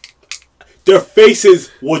 Yeah. Their faces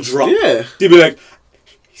would drop. Yeah. They'd be like,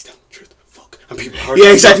 "He's telling the truth." Fuck. And people heard.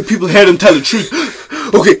 Yeah, exactly. People heard him tell the truth.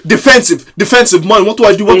 Okay, defensive man. What do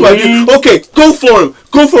I do? What do I do? Okay, go for him.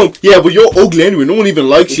 Yeah, but you're ugly anyway. No one even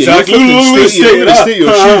likes you. Exactly. Your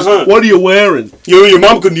shoes. What are you wearing? Your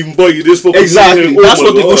mom couldn't even buy you this fucking. Exactly. That's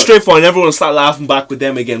what they go straight for, and everyone will start laughing back with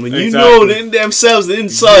them again. When you know in themselves, the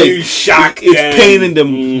inside, it's paining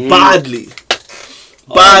them badly.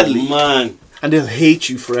 Oh, man. And they'll hate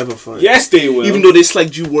you forever for it. Yes, they will. Even though they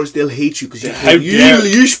slagged you worse, they'll hate you because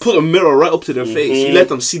you should put a mirror right up to their face. You let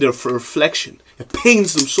them see their reflection. It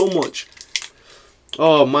pains them so much.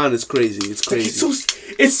 Oh man, it's crazy. It's crazy.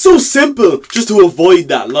 It's so simple just to avoid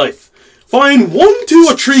that life. Find 1, 2,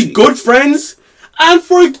 or 3 good friends and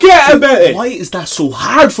forget about it. Why is that so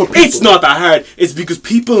hard for people? It's not that hard. It's because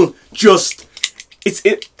people just.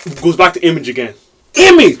 It goes back to image again.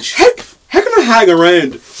 Image. How can I hang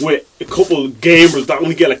around with a couple of gamers that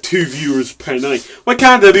only get like 2 viewers per night? Why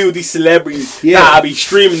can't I be with these celebrities that be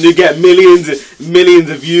streaming? They get millions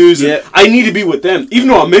of views. Yeah. I need to be with them, even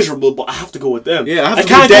though I'm miserable. But I have to go with them. Yeah, I have to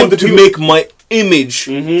go with them to make my image,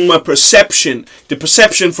 my perception, the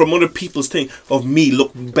perception from other people's thing of me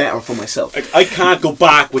look better for myself. Like, I can't go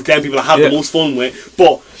back with them people I have the most fun with,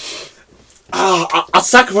 but. I'll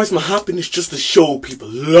sacrifice my happiness just to show people.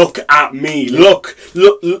 Look at me. Look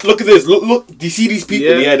at this. Look. Do you see these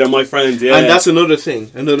people? Yeah, they're my friends. Yeah. And that's another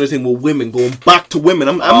thing. With women. Going back to women.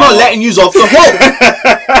 I'm not letting you off the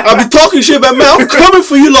hook. I've been talking shit about men. I'm coming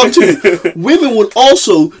for you, love, too. Women will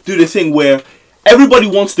also do the thing where everybody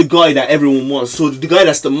wants the guy that everyone wants. So the guy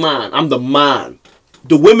that's the man. I'm the man.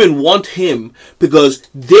 The women want him because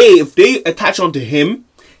if they attach onto him,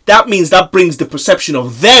 that means that brings the perception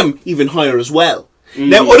of them even higher as well.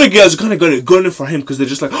 Now other girls are kind of gunning for him because they're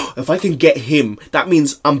just like, oh, if I can get him, that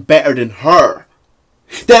means I'm better than her.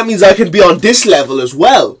 That means I can be on this level as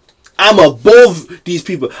well. I'm above these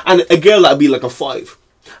people. And a girl that'd be like a 5.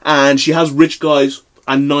 And she has rich guys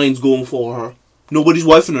and 9s going for her. Nobody's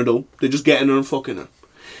wifing her though. They're just getting her and fucking her.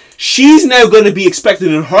 She's now going to be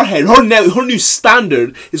expecting in her head, her new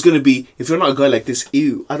standard is going to be, if you're not a guy like this,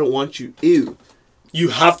 ew, I don't want you, ew. You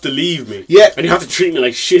have to leave me. Yeah. And you have to treat me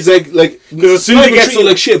like shit. It's like because as soon as you get treat you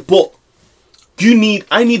like shit, but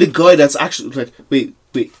I need a guy that's actually like, wait,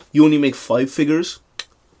 you only make 5 figures?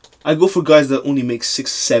 I go for guys that only make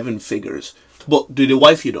 6, 7 figures. But do they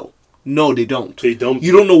wife you though? No, they don't. They don't.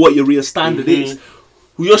 You don't know what your real standard is.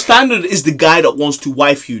 Your standard is the guy that wants to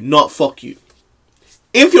wife you, not fuck you.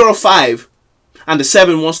 If you're a 5 and the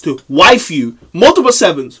 7 wants to wife you, multiple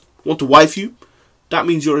 7s want to wife you, that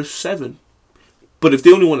means you're a 7. But if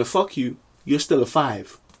they only want to fuck you, you're still a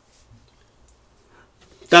 5.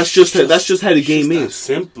 That's just how the game is.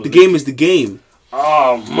 Simple. The game is the game.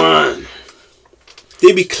 Oh man.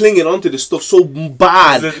 They be clinging onto this stuff so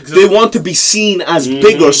bad. They want to be seen as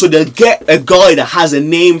bigger, so they'll get a guy that has a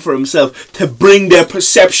name for himself to bring their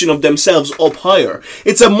perception of themselves up higher.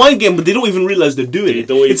 It's a mind game, but they don't even realize they're doing it.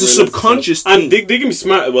 It's a subconscious thing. And they can be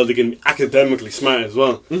smart. Well, they can be academically smart as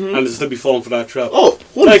well, and they'll still be falling for that trap. Oh,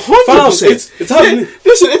 100%. Like, it's happening.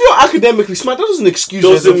 Listen, if you're academically smart, that doesn't excuse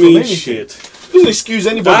Doesn't mean anything. shit. Doesn't excuse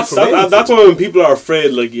anybody from anything. That's why when people are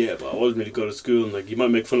afraid, like, yeah, but I wasn't really go to school, and like you might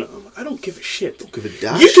make fun of it. I'm like, I don't give a shit. Don't give a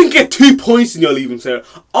dash. You can get 2 points in your leaving cert.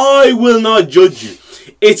 I will not judge you.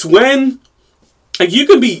 It's when, like, you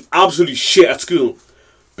can be absolutely shit at school,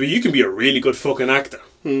 but you can be a really good fucking actor.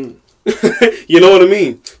 You know what I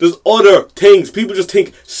mean? There's other things. People just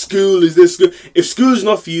think school is this school. If school is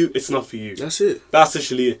not for you, it's not for you. That's it. That's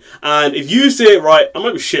actually it. And if you say, right, I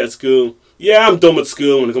might be shit at school. Yeah, I'm dumb at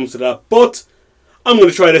school when it comes to that, but I'm going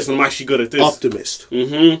to try this and I'm actually good at this. Optimist.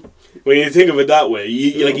 When you think of it that way,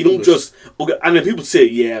 you don't just... Okay, and then people say,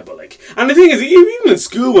 yeah, but like... And the thing is, even in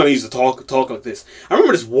school when I used to talk like this, I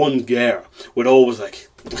remember this one girl would always like...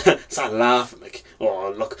 start laughing like,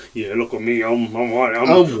 oh, look at me, I'm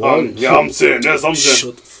saying this, I'm saying...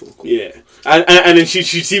 Shut the fuck up. Yeah. And then she'd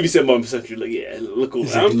see me sitting by myself, she'd be like, yeah, look over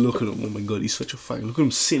there. Look at him, oh my god, he's such a fag. Look at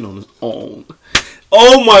him sitting on his own.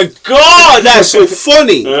 Oh my god, that's so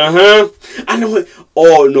funny. And then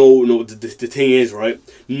no, the thing is, right,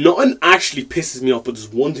 nothing actually pisses me off, but there's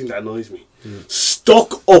one thing that annoys me.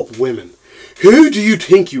 Stuck up women. Who do you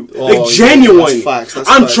think you... like, genuinely. That's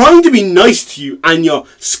I'm facts. trying to be nice to you, and you're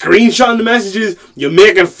screenshotting the messages, you're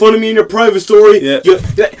making fun of me in your private story. Yeah.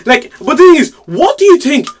 Like, but the thing is, what do you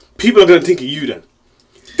think people are going to think of you then?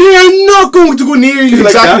 They are not going to go near you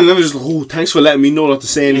like that. And then they're just like, oh, thanks for letting me know not to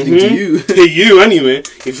say anything to you. To you, anyway.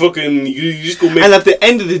 You just go make... And at the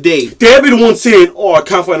end of the day... they'll be the one saying, oh, I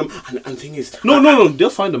can't find him. And the thing is... No, they'll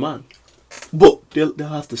find a man. But they'll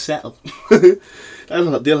have to settle.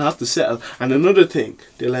 They'll have to settle. And another thing,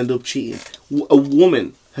 they'll end up cheating. A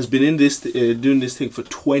woman has been in this doing this thing for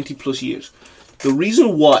 20 plus years. The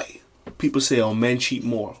reason why people say, oh, men cheat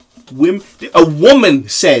more. A woman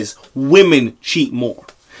says women cheat more.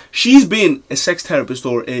 She's been a sex therapist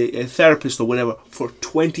or a therapist or whatever for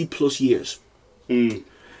 20 plus years. 20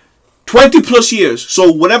 plus years.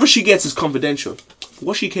 So whatever she gets is confidential.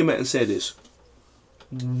 What she came out and said is,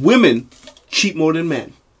 women cheat more than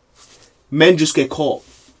men. Men just get caught.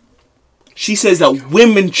 She says that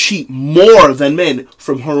women cheat more than men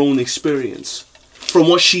from her own experience. From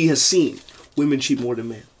what she has seen. Women cheat more than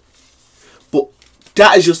men. But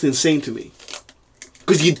that is just insane to me.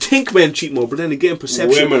 Because you'd think men cheat more, but then again,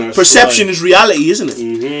 perception is reality, isn't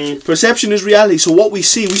it? Perception is reality. So what we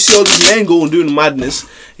see all these men go and doing madness.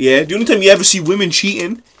 Yeah, the only time you ever see women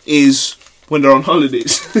cheating is when they're on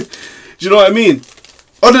holidays. Do you know what I mean?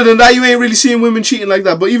 Other than that, you ain't really seeing women cheating like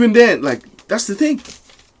that. But even then, like, that's the thing.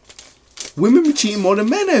 Women be cheating more than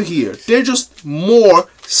men out here. They're just more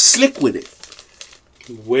slick with it.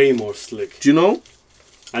 Way more slick. Do you know?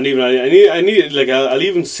 And even I need like I'll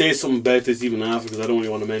even say something about this even after because I don't really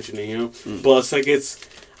want to mention it, you know. But it's like it's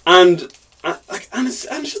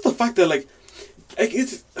just the fact that like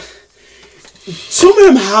it's some of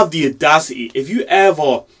them have the audacity. If you ever,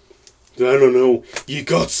 I don't know, you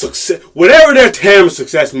got success, whatever their term of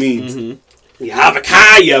success means. You have a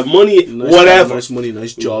car, you have money, whatever. Nice money,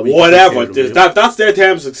 nice job. Whatever. That's their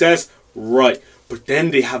term of success, right? But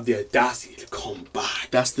then they have the audacity to come back.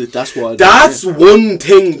 That's one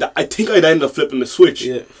thing that I think I'd end up flipping the switch.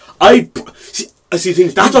 Yeah. I see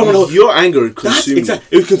things. That's what I want to. Your anger would consume. Exactly.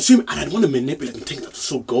 It would consume, and I'd want to manipulate and think that was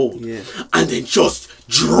so gold. Yeah. And then just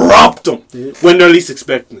drop them when they're least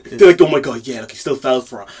expecting it. They're like, oh my god, yeah, like he still fell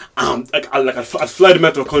for her. I'd fly them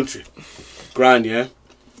out to a country, grand, yeah.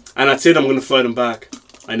 And I'd say that I'm going to fly them back.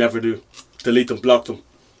 I never do. Delete them, block them.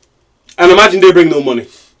 And imagine they bring no money.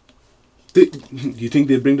 You think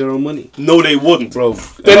they bring their own money? No, they wouldn't, Bro.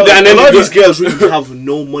 Then A lot of these girls really have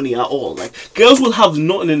no money at all. Like, girls will have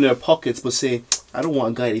nothing in their pockets but say, I don't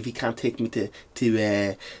want a guy if he can't take me to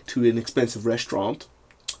an expensive restaurant.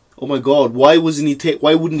 Oh my God, why wouldn't he take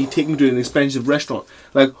me to an expensive restaurant?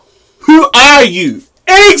 Like, who are you?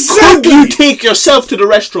 Exactly. Could you take yourself to the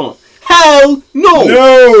restaurant? Hell no.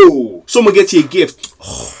 No. Someone gets you a gift.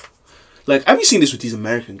 Like, have you seen this with these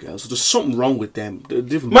American girls? There's something wrong with them. They're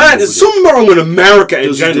different. Man, there's something wrong with America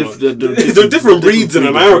in general. There are different breeds in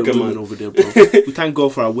America, man. Over there, bro. We thank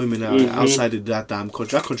God for our women outside of that damn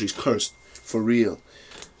country. That country's cursed. For real.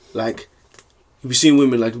 Like, you've seen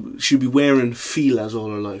women, like, she'll be wearing Fila's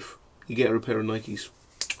all her life. You get her a pair of Nikes.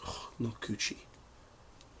 Oh, not Gucci.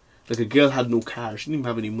 Like, a girl had no car. She didn't even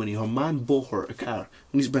have any money. Her man bought her a car.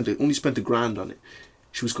 Only spent $1,000 on it.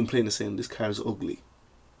 She was complaining, saying, this car is ugly.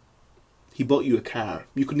 He bought you a car.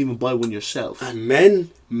 You couldn't even buy one yourself. And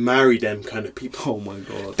men marry them kind of people. Oh my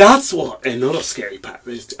God. That's what another scary part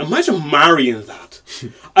is. Imagine marrying that.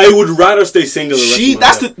 I would rather stay single the rest of my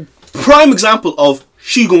That's life. the prime example of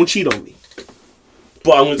she gonna cheat on me.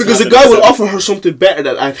 But I want Because the guy will offer her something better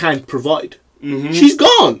that I can't provide. Mm-hmm. She's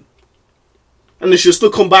gone. And then she'll still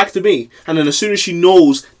come back to me. And then as soon as she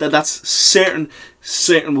knows that that's certain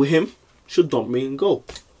with him, she'll dump me and go.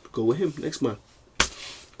 Go with him, next man.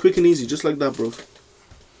 Quick and easy, just like that, bro.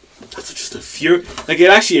 That's just it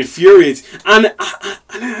actually infuriates. And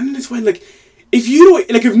it's when, like, if you don't,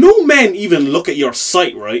 like, if no men even look at your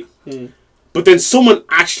site, right? But then someone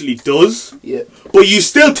actually does. Yeah. But you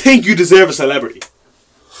still think you deserve a celebrity.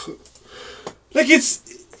 Like, where's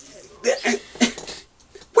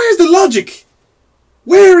the logic?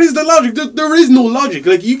 Where is the logic? There is no logic.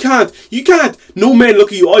 Like, you can't, no man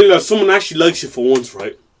look at you, all you have, someone actually likes you for once,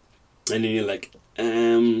 right? And then you're like,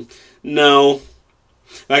 no.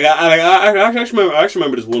 Like, I actually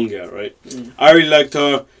remember this one girl, right? I really liked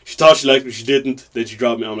her. She thought she liked me, she didn't. Then she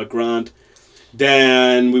dropped me on the grand.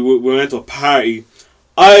 Then we went to a party.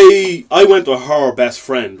 I went to her best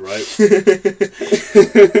friend, right?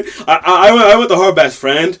 I went to her best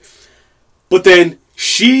friend, but then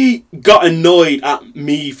she got annoyed at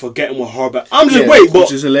me for getting with her best. I'm just like, wait, but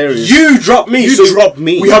which is hilarious. You dropped me. You dropped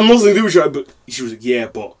me. We have nothing to do with each other. But she was like, yeah,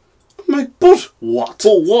 but I'm like, but what?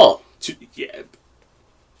 But what? Yeah.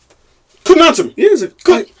 Couldn't answer me. Yeah, it's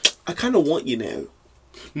like, I kind of want you now.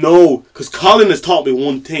 No, because Colin has taught me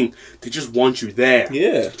one thing. They just want you there.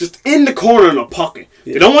 Yeah. Just in the corner in the pocket.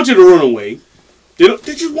 Yeah. They don't want you to run away. They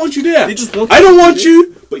just want you there. They just want I don't want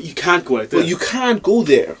you, but you can't go out there. But you can't go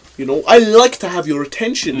there. You know, I like to have your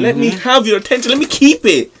attention. Let me have your attention. Let me keep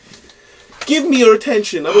it. Give me your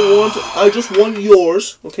attention. I just want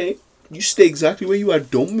yours. Okay? You stay exactly where you are.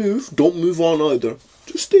 Don't move. Don't move on either.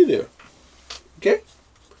 Just stay there. Okay?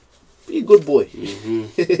 Be a good boy.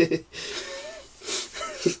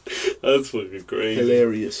 That's fucking crazy.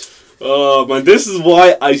 Hilarious. Oh man, this is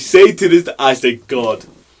why I say to this, I say, God,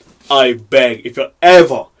 I beg, if you're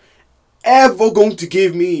ever going to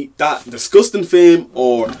give me that disgusting fame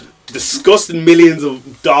or disgusting millions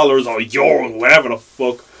of dollars or euros, whatever the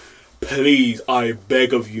fuck, please, I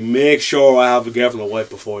beg of you, make sure I have a girlfriend or wife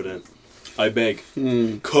before then. I beg.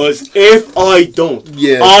 Because if I don't,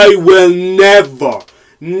 I will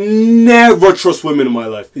never trust women in my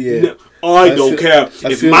life. Yeah. I don't care.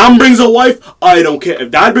 If mom brings a wife, I don't care.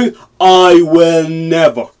 If dad brings, I will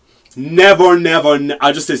never.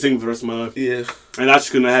 I just stay single for the rest of my life. Yeah. And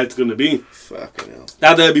that's just how it's gonna be. Fucking hell.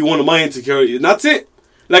 That'll be one of my insecurities. And that's it.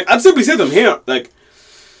 Like, I'd simply say them here. Like,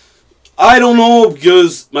 I don't know,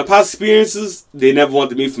 because my past experiences, they never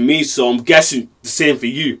wanted me for me, so I'm guessing the same for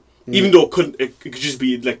you. Even though it could just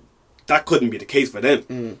be, like, that couldn't be the case for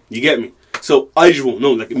them. You get me? So, I just won't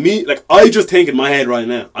know. Like, I just think in my head right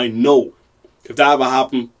now, I know if that ever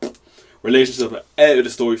happened, relationship out of the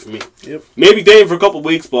story for me. Yep. Maybe dating for a couple of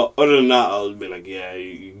weeks, but other than that, I'll be like, yeah,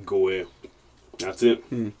 you can go away. That's it.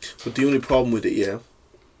 But the only problem with it,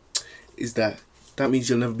 is that means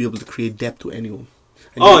you'll never be able to create depth with anyone.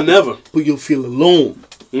 And Never. But you'll feel alone.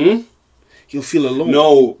 You'll feel alone.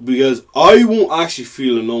 No, because I won't actually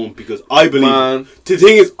feel alone because I believe. The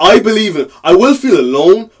thing is, I will feel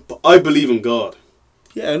alone, but I believe in God.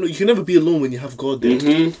 Yeah, I know. You can never be alone when you have God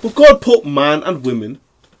there. But God put man and women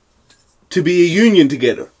to be a union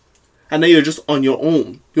together. And now you're just on your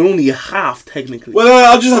own. You're only a half, technically.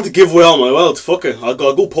 Well, I'll just have to give away all my wealth. Fuck it. I'll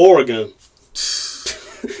go poor again.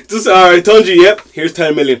 Just, alright, Tunji, yep, here's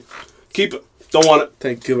 10 million. Keep it. Don't want it.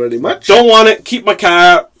 Thank you very much. Don't want it. Keep my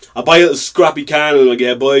car. I'll buy a little scrappy car and I'm like,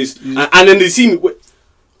 yeah, boys. And then they see me.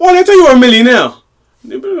 Oh, I thought you were a millionaire.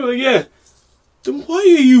 They'll be like, yeah. Then why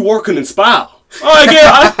are you working in Spa? Oh,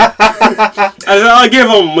 I gave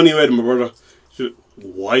all my money away to my brother.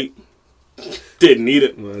 White. Didn't need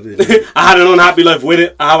it. No, I didn't. I had an unhappy life with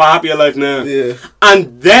it. I have a happier life now. Yeah.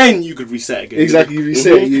 And then you could reset again. Exactly, you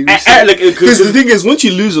reset. Because the thing is, once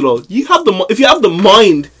you lose it all, if you have the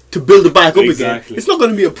mind to build it back up again, it's not going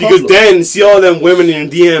to be a problem. Because then, see all them women in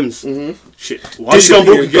DMs. Shit. This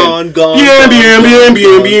gone.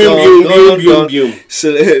 So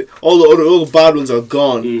all the bad ones are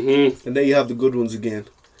gone. And then you have the good ones again.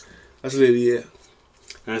 That's literally it.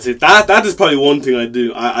 And I say that is probably one thing I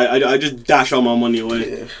do. I just dash all my money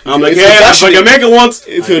away. Yeah. I'm like, yeah, if I can make it once,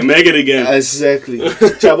 I can make it again. Exactly.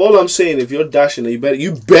 Chap, all I'm saying, if you're dashing it,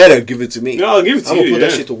 you better give it to me. No, I'll give it to you. I'm gonna put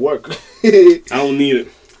that shit to work. I don't need it.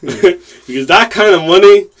 Because that kind of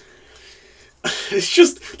money, it's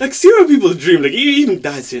just like, see how people dream. Like even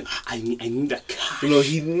dad saying, I need that cash.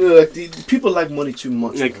 People like money too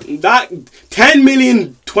much. Like man. that 10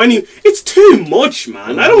 million, 20, it's too much,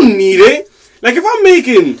 man. I don't need it. Like if I'm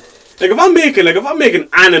making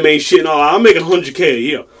anime shit and all, I'm making 100k a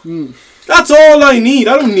year. That's all I need.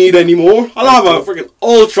 I don't need any more. I'll have a freaking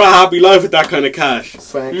ultra happy life with that kind of cash.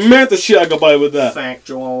 Man, the shit I could buy with that.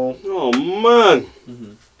 Factual. Oh man.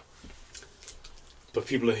 But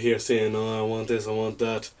people are here saying, "Oh, I want this, I want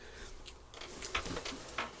that."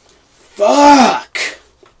 Fuck.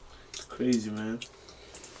 Crazy, man.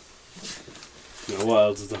 Now what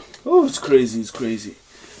else is there? Oh, it's crazy.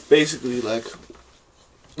 Basically, like,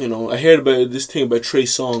 I heard about this thing about Trey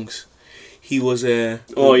Songz. He was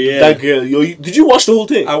oh yeah, that girl. Did you watch the whole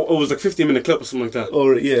thing? It was like 15-minute clip or something like that. Oh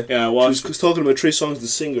right, yeah. Yeah, I watched. She was talking about Trey Songz, the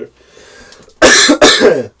singer,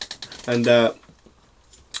 and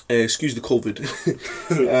excuse the COVID,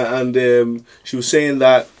 and she was saying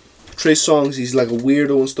that Trey Songz, he's like a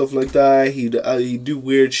weirdo and stuff like that. He'd do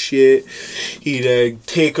weird shit. He'd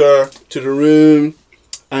take her to the room.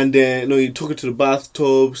 And then, he took her to the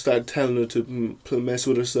bathtub, started telling her to mess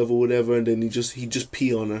with herself or whatever, and then he just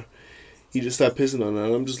pee on her. He just started pissing on her,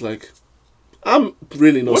 and I'm just like, I'm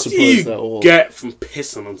really not surprised at all. What do you get from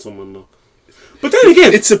pissing on someone, though? But then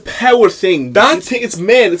again, it's a power thing. It's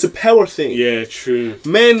men. It's a power thing. Yeah, true.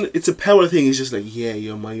 Men, it's a power thing. It's just like, yeah,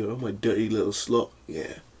 you're my dirty little slut.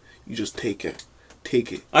 Yeah, you just take it.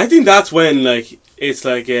 I think that's when it's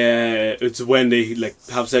when they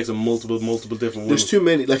have sex with multiple different women. There's too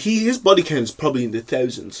many. Like his body count is probably in the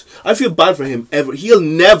thousands. I feel bad for him. He'll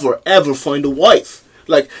never ever find a wife.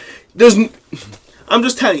 Like I'm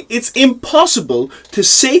just telling you, it's impossible to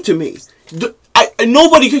say to me.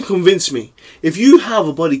 Nobody can convince me. If you have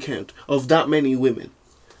a body count of that many women,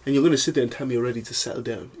 and you're going to sit there and tell me you're ready to settle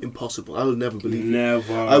down, impossible. I will never believe you.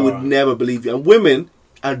 Never. I would never believe you. And women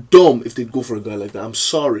are dumb if they'd go for a guy like that. I'm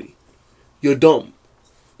sorry. You're dumb.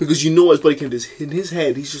 Because you know what his body count is. In his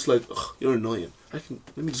head, he's just like, ugh, you're annoying. Let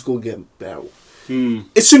me just go and get a barrel.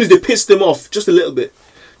 As soon as they piss them off, just a little bit,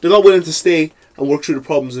 they're not willing to stay and work through the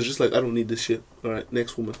problems. They're just like, I don't need this shit. Alright,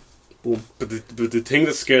 next woman. Boom. But the thing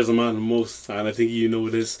that scares a man the most, and I think you know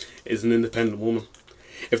this, is an independent woman.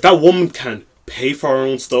 If that woman can pay for her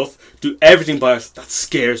own stuff, do everything by herself, that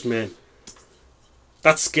scares men.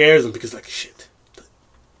 That scares them because, shit.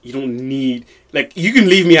 You don't need... you can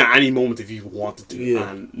leave me at any moment if you wanted to,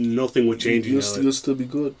 and nothing would change you. You'll still be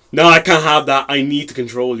good. No, I can't have that. I need to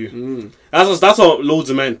control you. That's what loads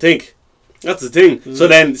of men think. That's the thing. So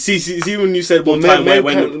then, see when you said one time...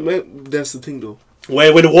 that's the thing, though.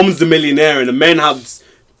 When the woman's the millionaire and the men have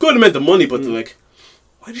good amount of money, but they're like,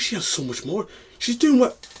 why does she have so much more? She's doing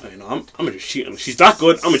what? I'm going to cheat on her. She's that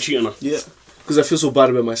good, I'm going to cheat on her. Yeah. Because I feel so bad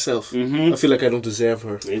about myself. I feel like I don't deserve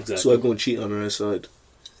her. Exactly. So I go and cheat on her outside.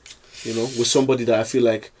 With somebody that I feel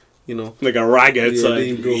like, like a rag outside. Yeah, there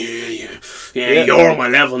you go. Yeah, you're on my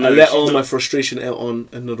level now. I let all my frustration out on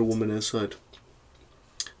another woman outside.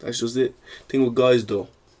 That's just it. Thing with guys, though.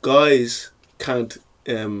 Guys can't,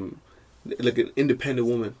 like an independent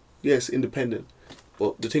woman. Yes, independent.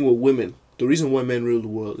 But the thing with women, the reason why men rule the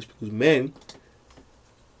world is because men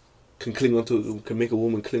can make a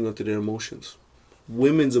woman cling onto their emotions.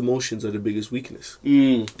 Women's emotions are the biggest weakness.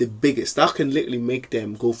 The biggest. That can literally make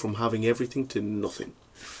them go from having everything to nothing.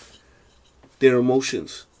 Their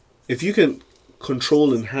emotions. If you can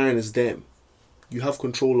control and harness them, you have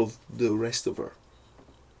control of the rest of her.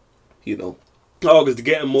 Oh, because they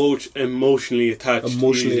get emotionally attached.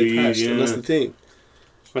 And that's the thing.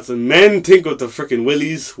 That's men think with the freaking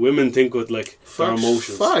willies, women think with their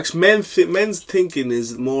emotions. Facts. Men's thinking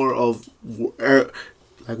is more of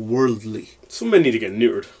worldly. Some men need to get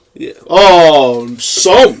neutered. Yeah. Oh,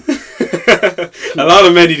 some. A lot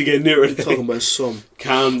of men need to get neutered. You're talking about some.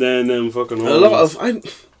 Calm down and fucking. A lot of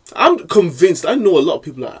I'm convinced. I know a lot of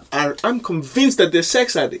people that are. I'm convinced that they're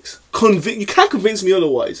sex addicts. You can't convince me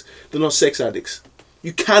otherwise. They're not sex addicts.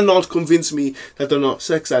 You cannot convince me that they're not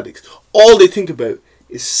sex addicts. All they think about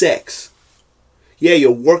is sex. Yeah,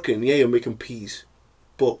 you're working. Yeah, you're making peas.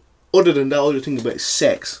 But other than that, all you're thinking about is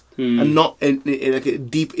sex. And not in like a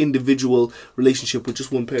deep individual relationship with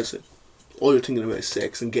just one person. All you're thinking about is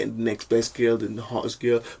sex and getting the next best girl, the hottest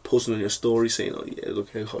girl, posting on your story saying, "Oh yeah,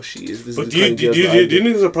 look how hot she is." But do you think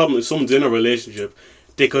there's a problem if someone's in a relationship,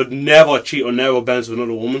 they could never cheat or never bounce with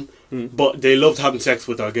another woman, but they loved having sex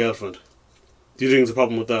with their girlfriend? Do you think there's a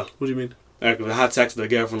problem with that? What do you mean? Like, if they had sex with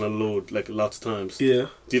their girlfriend a load, like lots of times. Yeah.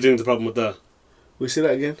 Do you think there's a problem with that? We say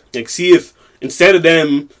that again. Like, see if instead of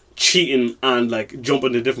them cheating and like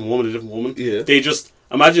jumping to a different woman, yeah, they just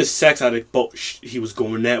imagine a sex addict, but he was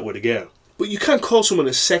going out with a girl. But you can't call someone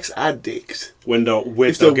a sex addict when they're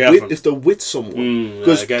with their girlfriend. If they're with someone,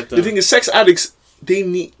 because the thing is, sex addicts, they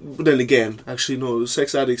need. But then again, actually no,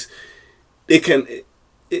 sex addicts, they can.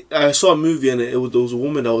 I saw a movie and there was a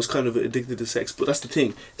woman that was kind of addicted to sex. But that's the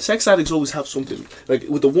thing, sex addicts always have something. Like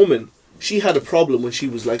with the woman, she had a problem when she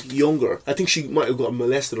was like younger. I think she might have got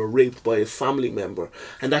molested or raped by a family member,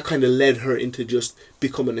 and that kind of led her into just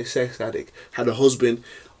becoming a sex addict. Had a husband,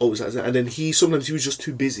 always has that, and then sometimes he was just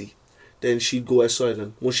too busy. Then she'd go outside,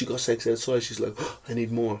 and once she got sex outside, she's like, oh, I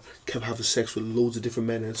need more. Kept having sex with loads of different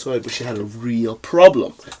men outside, but she had a real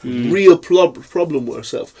problem. Problem with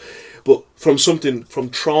herself. But from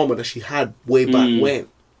trauma that she had way back when,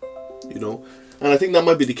 you know. And I think that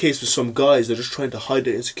might be the case with some guys. They're just trying to hide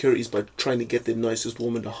their insecurities by trying to get the nicest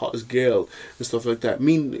woman, the hottest girl, and stuff like that.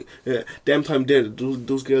 Damn time there,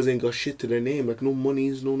 those girls ain't got shit to their name. Like, no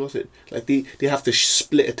monies, no nothing. Like, they have to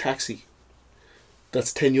split a taxi.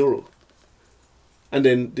 That's €10. And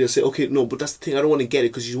then they'll say, okay, no, but that's the thing. I don't want to get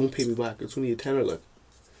it because you won't pay me back. It's only a tenner, like.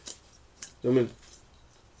 You know what I mean?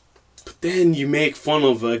 But then you make fun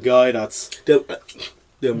of a guy They'll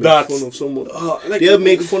make fun of someone. They'll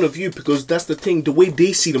make fun of you because that's the thing. The way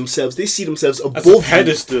they see themselves above a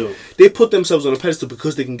pedestal. You. They put themselves on a pedestal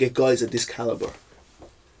because they can get guys at this caliber.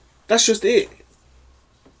 That's just it.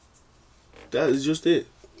 That is just it.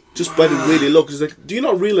 Just by the way they look. It's like, do you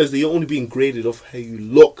not realize that you're only being graded off how you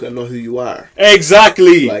look and not who you are?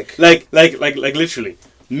 Exactly. Like literally.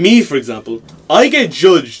 Me, for example, I get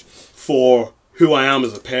judged for who I am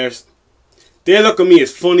as a person. They look at me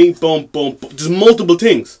as funny, boom. There's multiple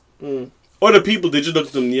things. Other people, they just look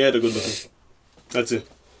at them, yeah, they're good looking. That's it.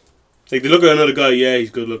 Like, they look at another guy, yeah,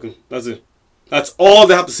 he's good looking. That's it. That's all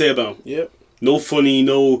they have to say about him. Yep. No funny,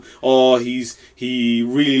 no, oh, he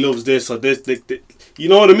really loves this or this. You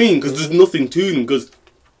know what I mean? Because there's nothing to them. Because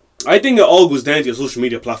I think it all goes down to your social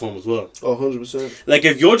media platform as well. Oh, 100%. Like,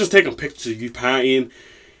 if you're just taking pictures of you partying,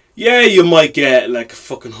 yeah, you might get like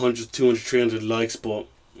fucking 100, 200, 300 likes, but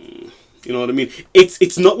you know what I mean?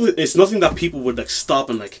 It's nothing that people would like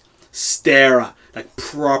stop and like stare at, like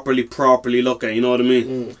properly look at. You know what I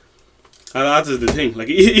mean? And that is the thing. Like,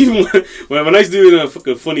 even when I used to do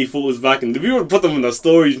fucking funny photos back, and if you were to put them in their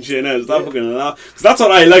stories and shit now, it's that fucking laugh. Because that's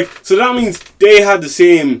what I like. So that means they have the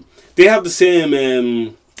same.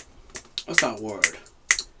 What's that word?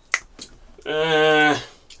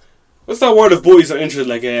 What's that word if boys are interested?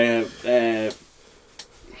 Like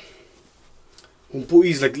when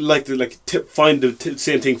boys like to find the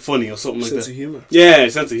same thing funny or something like that. Sense of humour. Yeah,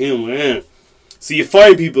 sense of humour. Yeah. So you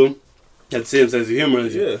find people that same sense of humour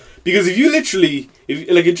as you. Yeah. Because if you literally,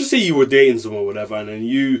 just say you were dating someone or whatever, and then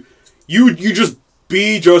you just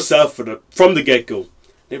be yourself from the get go,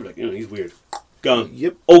 they'd be like, he's weird. Gone.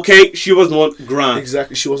 Yep. Okay, she wasn't the one. Grand.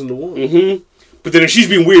 Exactly, she wasn't the one. Mm-hmm. But then if she's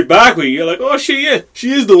being weird back with you, you're like, oh shit, yeah,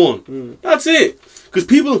 she is the one. That's it. Because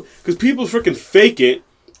people freaking fake it.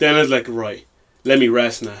 Then it's like, right, let me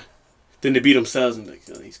rest now. Then they beat themselves and like,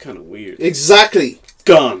 he's kind of weird. Exactly.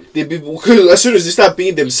 Gone. As soon as they start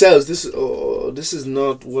being themselves, this is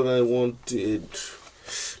not what I wanted.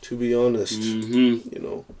 To be honest, you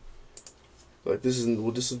know, like this isn't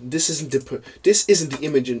the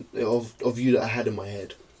image of you that I had in my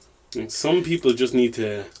head. Like, some people just need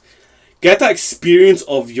to get that experience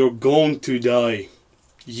of you're going to die.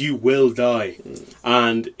 You will die,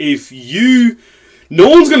 and no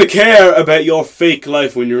one's going to care about your fake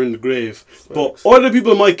life when you're in the grave. But other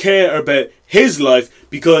people might care about his life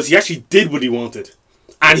because he actually did what he wanted.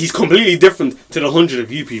 And he's completely different to the 100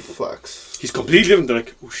 of you people. Facts. He's completely different. They're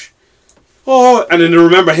like, oh, and then they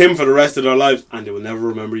remember him for the rest of their lives. And they will never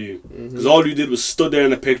remember you. Because all you did was stood there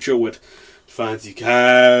in a picture with fancy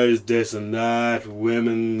cars, this and that,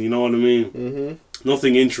 women, you know what I mean?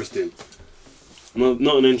 Nothing interesting.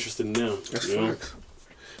 Nothing interesting now. That's facts.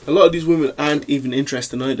 A lot of these women aren't even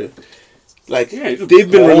interested either. Like Yeah,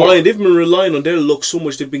 they've been relying on their looks so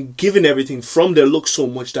much. They've been given everything from their looks so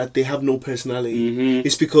much that they have no personality.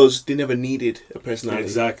 It's because they never needed a personality.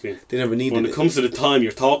 Exactly. They never needed When it comes to the time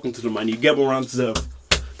you're talking to them and you get more onto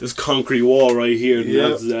this concrete wall right here.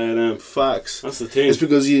 Yeah. Facts. That's the thing. It's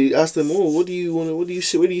because you ask them, oh, where do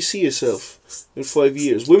you see yourself in 5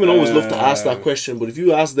 years? Women always love to ask that question, but if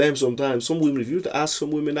you ask them sometimes, if you were to ask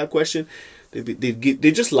some women that question,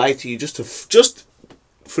 they just lie to you just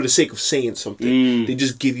for the sake of saying something. They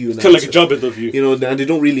just give you an answer. Kind of like a job interview. You know, and they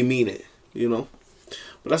don't really mean it, you know.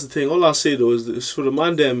 But that's the thing. All I'll say though is for the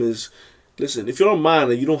man them is, listen, if you're a man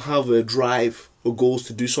and you don't have a drive or goals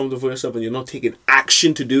to do something for yourself and you're not taking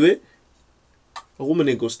action to do it, a woman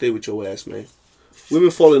ain't gonna stay with your ass, man.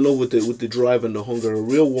 Women fall in love with the drive and the hunger. A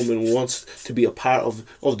real woman wants to be a part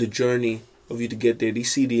of the journey of you to get there. They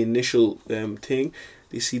see the initial thing.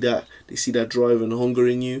 They see that drive and hunger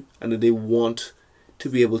in you, and then they want to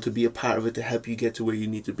be able to be a part of it to help you get to where you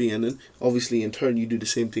need to be. And then obviously in turn you do the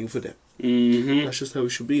same thing for them. That's just how it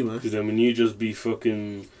should be, man. Because then when you just be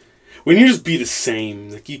the same,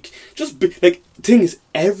 like you just be like, the thing is,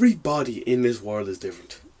 everybody in this world is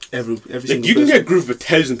different. Every like you can get a group of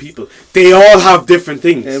 1,000 people, they all have different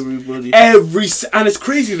things. And it's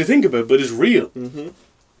crazy to think about, but it's real.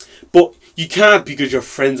 But you can't, because your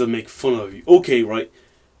friends will make fun of you. Okay, right?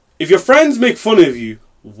 If your friends make fun of you,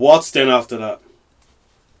 what's then after that?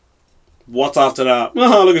 What's after that?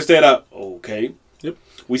 Look at that. Okay. Yep.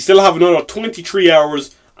 We still have another 23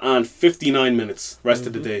 hours and 59 minutes rest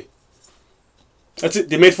of the day. That's it.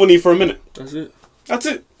 They made fun of you for a minute. That's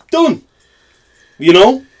it. Done. You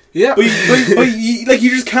know? Yeah. But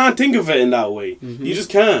you just can't think of it in that way. You just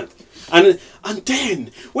can't. And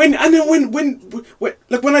then when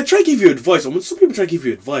I try to give you advice, and when some people try to give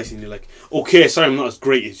you advice, and you're like, okay, sorry, I'm not as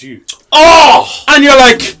great as you. Oh! And you're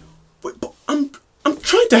like, but I'm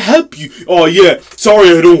trying to help you. Oh yeah, sorry,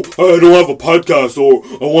 I don't have a podcast, or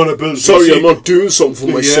I want to build. Sorry, I'm not doing something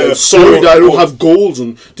for myself. Yeah. Sorry that I don't have goals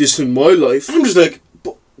and this in my life. I'm just like,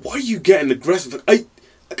 but why are you getting aggressive? Like,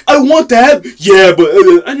 I want to help. Yeah, but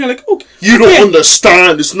and you're like, okay, you don't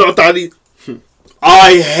understand. It's not that easy.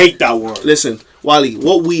 I hate that word. Listen, Wally,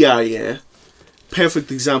 what we are, yeah.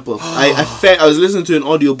 Perfect example. I was listening to an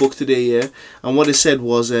audiobook today, yeah, and what it said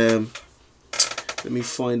was let me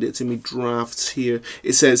find it. It's in my drafts here.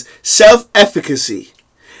 It says, self-efficacy.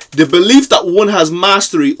 The belief that one has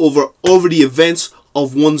mastery over the events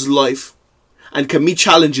of one's life and can meet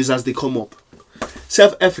challenges as they come up.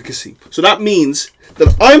 Self-efficacy. So that means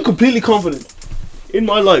that I'm completely confident in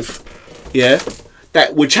my life, yeah,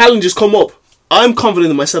 that when challenges come up, I'm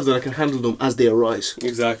confident in myself that I can handle them as they arise.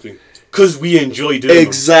 Exactly. Because we enjoy doing them.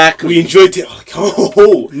 Exactly. We enjoy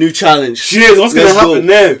new challenge. Shit, what's going to happen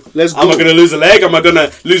now? Let's go. Am I going to lose a leg? Am I going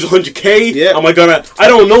to lose 100k? Yeah. Am I going to... I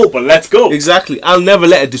don't know, but let's go. Exactly. I'll never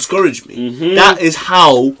let it discourage me. That is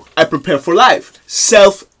how I prepare for life.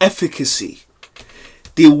 Self-efficacy.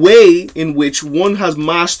 The way in which one has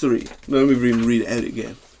mastery. Let me read it out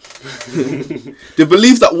again. The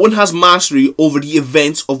belief that one has mastery over the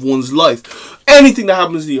events of one's life. Anything that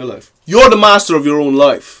happens in your life. You're the master of your own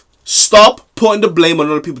life. Stop putting the blame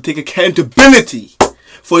on other people. Take accountability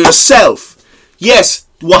for yourself. Yes,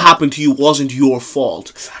 what happened to you wasn't your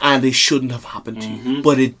fault. And it shouldn't have happened to you.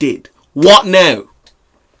 But it did. What now?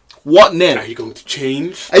 What now? Are you going to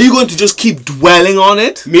change? Are you going to just keep dwelling on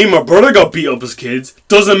it? Me and my brother got beat up as kids.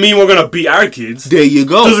 Doesn't mean we're going to beat our kids. There you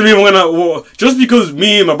go. Doesn't mean we're going to... Just because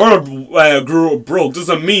me and my brother grew up broke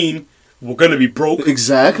doesn't mean we're going to be broke.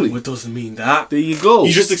 Exactly. It doesn't mean that. There you go.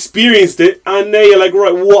 You just experienced it, and now you're like,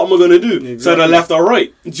 right, what am I going to do? Exactly. So either left or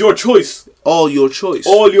right. It's your choice. All your choice.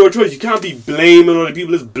 All your choice. You can't be blaming other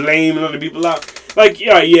people. It's blaming other people out. Like,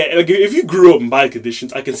 yeah. Like, if you grew up in bad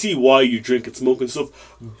conditions, I can see why you drink and smoke and stuff.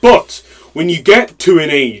 But when you get to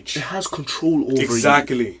an age... It has control over you.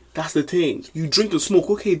 Exactly. That's the thing. You drink and smoke,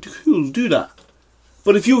 okay, cool, do that.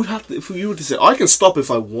 But if you were to say, I can stop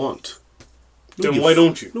if I want... Then why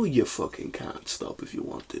don't you? No, you fucking can't stop if you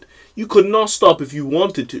wanted. You could not stop if you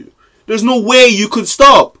wanted to. There's no way you could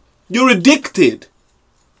stop. You're addicted.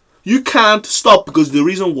 You can't stop because the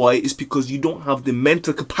reason why is because you don't have the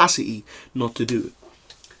mental capacity not to do it.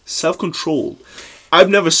 Self-control. I've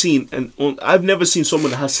never seen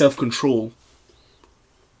someone that has self-control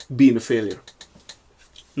being a failure.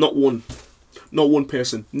 Not one. Not one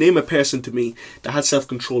person. Name a person to me that had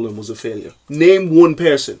self-control and was a failure. Name one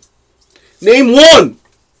person. Name one!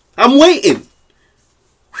 I'm waiting.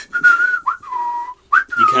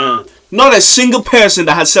 You can't. Not a single person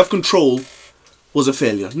that had self-control was a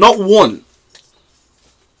failure. Not one.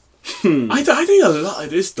 I think a lot of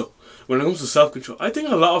this, though, when it comes to self-control, I think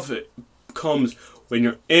a lot of it comes when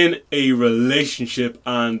you're in a relationship,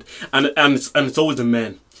 and it's always the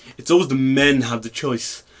men. It's always the men have the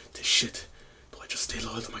choice. Do I just stay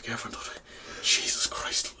loyal to my girlfriend? Jesus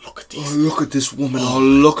Christ, look at these. Oh, look at this woman. Oh,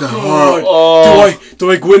 look at her. Oh.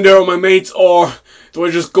 Do I go in there with my mates, or do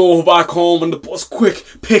I just go back home on the bus? Quick,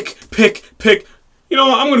 pick. You know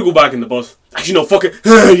what? I'm gonna go back in the bus. Actually, no, fuck it.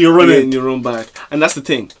 You're running. Yeah, and you run back. And that's the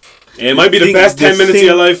thing. It might be the best 10 minutes of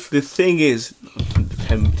your life. The thing is,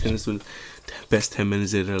 10 minutes, best 10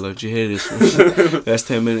 minutes of their life. Do you hear this? Best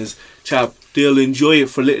 10 minutes. Chap, they'll enjoy it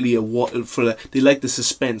for literally they like the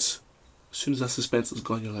suspense. As soon as that suspense is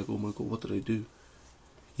gone, you're like, oh my God, what did I do?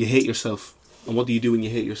 You hate yourself. And what do you do when you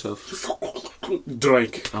hate yourself?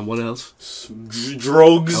 Drink. And what else?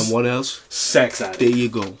 Drugs. And what else? Sex addict. There you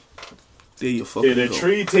go. There you fucking go. The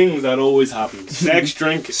three things that always happen. Sex,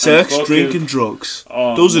 drink, drink, and drugs.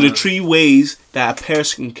 Oh, those are the three ways that a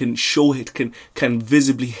person can show it, can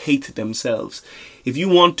visibly hate themselves. If you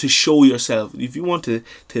want to show yourself, if you want to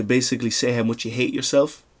basically say how much you hate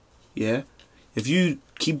yourself, yeah, if you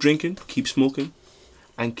keep drinking, keep smoking,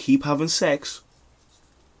 and keep having sex,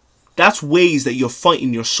 that's ways that you're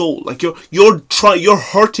fighting your soul. Like you're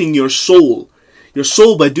hurting your soul. Your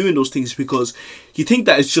soul by doing those things, because you think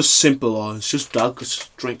that it's just simple. Oh, it's just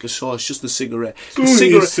drink a saw. It's just a cigarette.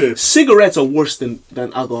 Cigarettes are worse than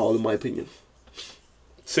alcohol, in my opinion.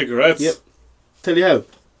 Cigarettes? Yep. Tell you how.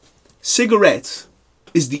 Cigarettes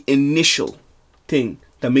is the initial thing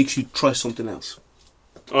that makes you try something else.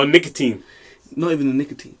 Oh, nicotine. Not even the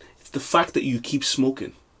nicotine. It's the fact that you keep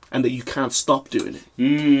smoking and that you can't stop doing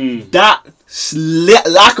it. That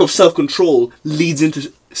lack of self-control leads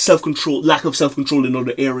into lack of self-control in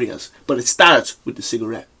other areas. But it starts with the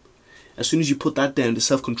cigarette. As soon as you put that down, the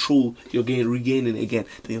self-control, you're regaining it again.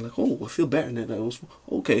 Then you're like, oh, I feel better now.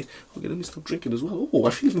 Okay, let me stop drinking as well. Oh,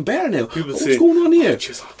 I feel even better now. People what's going on here?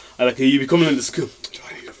 I like, you be coming into school.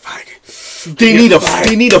 I need a fag. They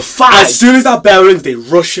need a fag. As soon as that bell rings, they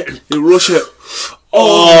rush it.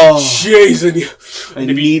 Oh, jeez. They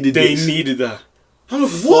needed that. I'm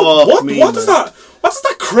like, what does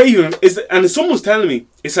that craving? And someone's telling me,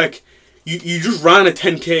 it's like, you just ran a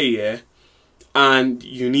 10k, yeah? And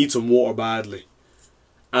you need some water badly.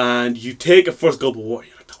 And you take a first gulp of water,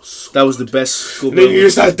 you're like, that was the best gulp. And then you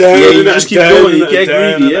just start down, yeah, you just keep going, you get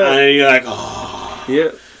greedy, yeah. And you're like, oh.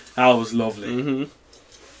 Yeah. That was lovely. Mm-hmm.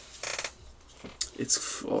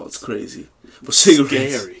 It's crazy. But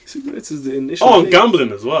cigarettes is the initial thing. And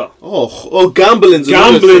gambling as well. Gambling's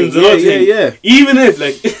another thing. Yeah. Even if,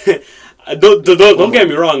 like, don't get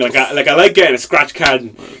me wrong, like I like getting a scratch card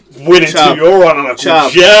and winning €2. I'm like,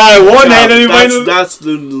 I won it. That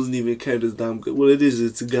doesn't even count as damn good. Well,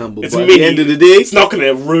 it's a gamble. It's but at the end of the day, it's not going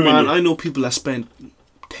to ruin you. I know people that spent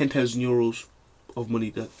 €10,000 of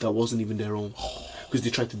money that wasn't even their own because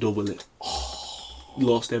they tried to double it.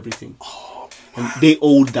 Lost everything. And they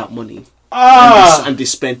owed that money. And they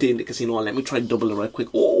spent it in the casino. Oh, let me try to double it right quick.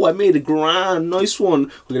 Oh, I made $1,000. Nice one.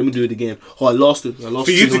 Okay, let me do it again. Oh, I lost it.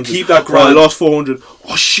 For you to keep that $1,000. Oh, I lost 400.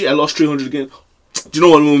 Oh, shit, I lost 300 again. Do you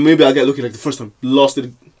know what? Maybe I'll get lucky like the first time. Lost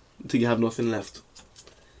it until you have nothing left.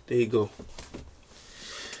 There you go.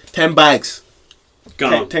 10 bags.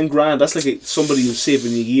 Gone. 10 grand. That's like somebody who's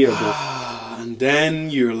saving a year, bro. And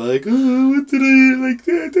then you're like, oh, what did I like?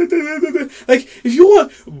 Like, if you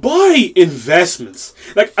want, buy investments.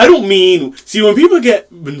 Like, I don't mean, see, when people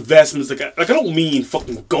get investments, like I don't mean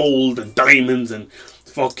fucking gold and diamonds and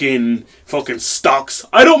fucking stocks.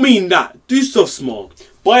 I don't mean that. Do stuff small.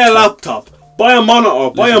 Buy a laptop. Buy a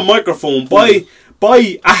monitor. Buy a microphone. Buy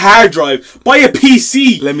a hard drive. Buy a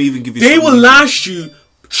PC. Let me even give you. They will last you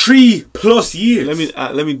 3+ years. Let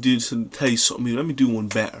me tell you something. Let me do one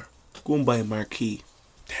better. Go and buy a marquee.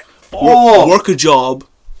 Work a job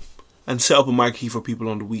and set up a marquee for people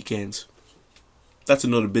on the weekends. That's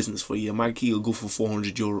another business for you. A marquee will go for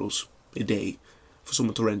 €400 a day for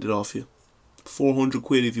someone to rent it off you. 400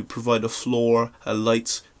 quid if you provide a floor, a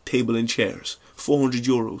lights, table and chairs.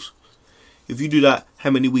 €400. If you do that, how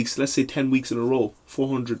many weeks? Let's say 10 weeks in a row.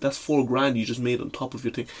 400. That's $4,000 you just made on top of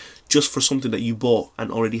your thing, just for something that you bought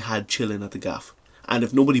and already had chilling at the gaff. And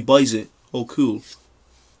if nobody buys it, oh cool.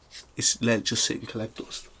 Let it just sit and collect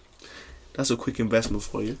dust. That's a quick investment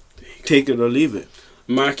for you. Take it or leave it.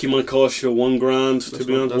 Marquee might cost you $1,000, to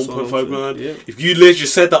be honest, 1.5 grand. Yeah. If you literally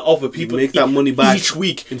set that up with people, make that money back each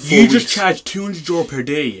week. In 4 you weeks. just charge €200 per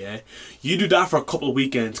day. Yeah, you do that for a couple of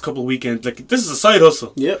weekends. Like, this is a side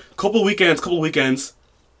hustle. Yeah. Couple of weekends.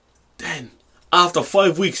 Then after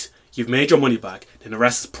 5 weeks, you've made your money back. Then the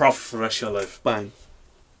rest is profit for the rest of your life. Bang.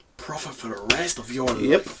 Profit for the rest of your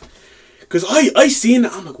life. Because I seen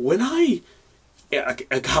it, I'm like, when I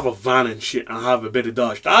I have a van and shit, and I have a bit of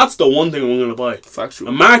Dodge. That's the one thing I'm gonna buy. Factual.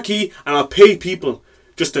 A marquee, and I'll pay people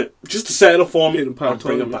just to set it up for me. Pay them part-time,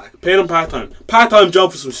 bring them back. Pay them part-time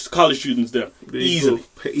job for some college students there. Easily.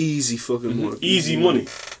 Easy fucking work. Easy money.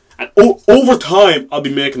 And over time, I'll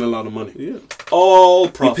be making a lot of money. Yeah. All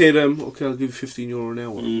profit. You pay them, okay, I'll give you €15 an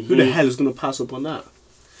hour. Who the hell is going to pass up on that?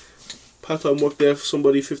 Part-time work there for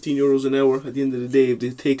somebody, €15 an hour. At the end of the day, if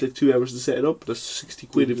they take like 2 hours to set it up, that's 60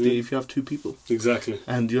 quid if you have 2 people. Exactly.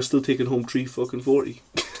 And you're still taking home 40.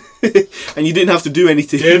 And you didn't have to do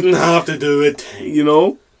anything. Didn't have to do it. You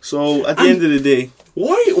know? So, at the end of the day...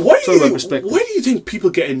 Why do you think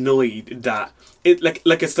people get annoyed that...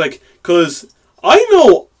 It's like... Because... I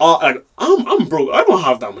know, I'm broke. I don't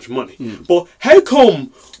have that much money. But how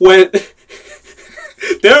come when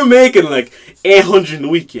they're making like 800 a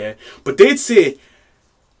week, yeah? But they'd say,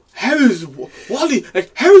 how is Wally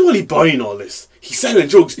buying all this? He's selling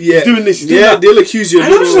drugs. Yeah. He's doing this. He's doing that. They'll accuse you.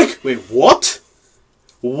 And I'm just like, wait, what?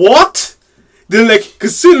 What? They're like,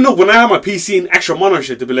 because soon enough, when I have my PC and extra monitor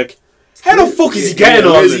shit, they'll be like, how the fuck is he getting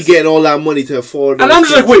all this? Where's he getting all that money to afford? And I'm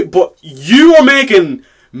just like, wait, but you are making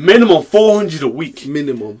minimum 400 a week.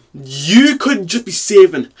 Minimum. You could just be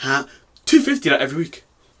saving $250 that every week.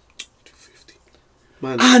 $250.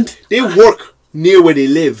 Man, and they work near where they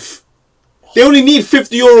live. They only need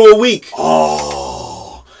 €50 a week.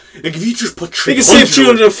 Oh, like if you just put they can save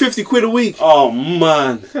 350 quid a week. Oh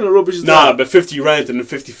man, what kind of rubbish is that? But 50 rent and then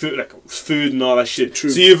 50 food and all that shit. True.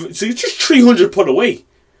 So you've just 300 put away.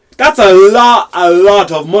 That's a lot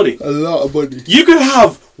of money. A lot of money. You could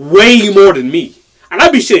have way more than me. And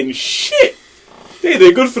I'd be saying, shit,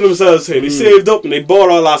 they're good for themselves here. They saved up and they bought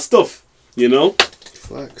all that stuff, you know?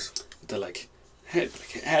 Facts. They're like,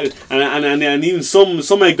 and even some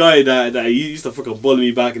guy that used to fucking bully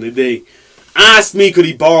me back in the day asked me could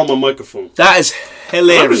he borrow my microphone. That is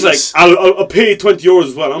hilarious. I was like, I'll pay €20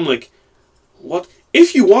 as well. I'm like, what?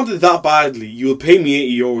 If you want it that badly, you'll pay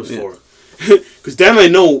me €80 for it. Because then I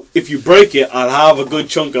know if you break it, I'll have a good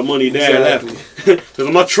chunk of money there left. Because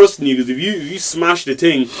I'm not trusting you. Because if you smash the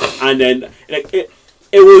thing and then it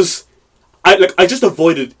was, I just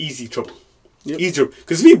avoided easy trouble. Yep. Easy trouble.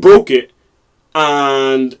 Because if he broke it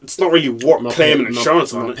and it's not really worth claiming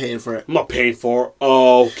insurance on it. I'm not paying for it. I'm not paying for it.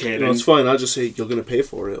 Oh, okay then. No, it's fine. I'll just say you're going to pay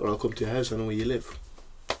for it, or I'll come to your house. I know where you live.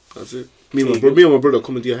 That's it. Me and my brother are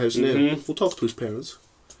coming to your house now. We'll talk to his parents.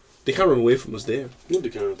 They can't run away from us there. No, they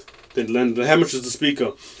can't. How much is the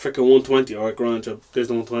speaker? Frickin' 120. Alright, grand job. There's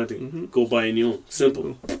the 120. Go buy a new one.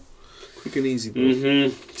 Simple. Quick and easy,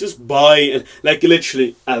 bro. Just buy, like,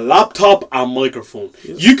 literally, a laptop and microphone.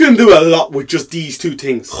 Yep. You can do a lot with just these two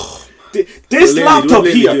things. This laptop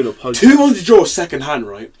here, €200 second hand,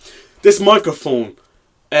 right? This microphone,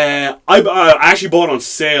 I actually bought it on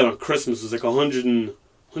sale on Christmas. It was like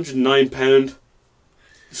 £109.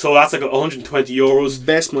 So that's like €120.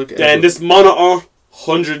 Best mic ever. Then this monitor,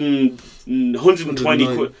 120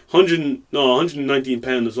 quid,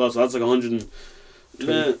 £119 as well. So that's like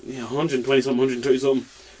 120 something, 130 something.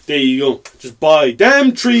 There you go. Just buy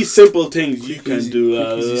them 3 simple things. You can do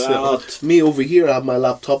a lot. Me over here, I have my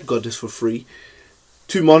laptop. Got this for free.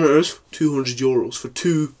 2 monitors, €200 for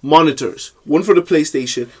 2 monitors. One for the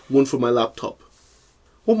PlayStation, one for my laptop.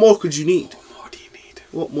 What more could you need?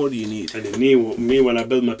 What more do you need? And then me when I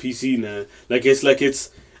build my PC now, I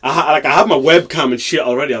have my webcam and shit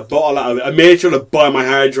already. I bought all that. I made sure to buy my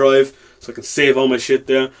hard drive so I can save all my shit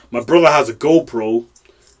there. My brother has a GoPro.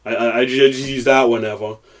 I just use that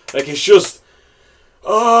whenever. Like, it's just,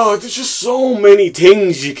 there's just so many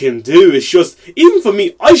things you can do. It's just, even for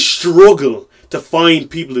me, I struggle to find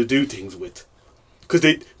people to do things with. Because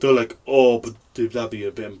they're like, oh, but that'd be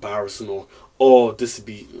a bit embarrassing, or, oh, this would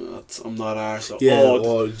be, I'm not arsed. Yeah,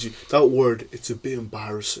 that word, it's a bit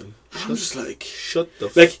embarrassing. I'm just like, shut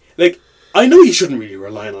the like, I know you shouldn't really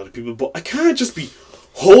rely on other people, but I can't just be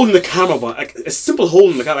holding the camera, like a simple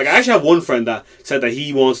holding the camera. Like, I actually have one friend that said that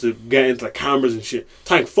he wants to get into like cameras and shit.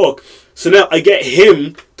 Thank fuck. So now I get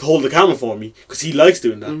him to hold the camera for me because he likes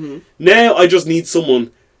doing that. Now I just need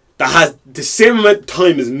someone that has the same amount of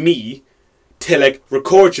time as me to like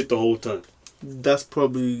record shit the whole time. That's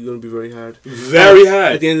probably going to be very hard. Very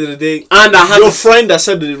hard. At the end of the day, and I your friend that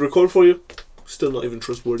said that he'd record for you, still not even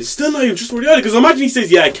trustworthy. Still not even trustworthy either. Because imagine he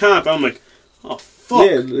says, "Yeah, I can't." I'm like, "Oh fuck."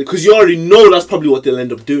 Yeah, because you already know that's probably what they'll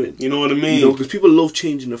end up doing. You know what I mean? You know, because people love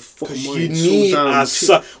changing their fucking minds. You need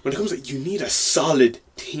when it comes to, you need a solid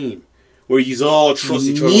team where you all trust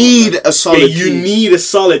each other. You need a solid team. You need a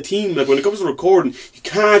solid team. Like, when it comes to recording, you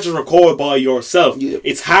can't just record by yourself. Yeah.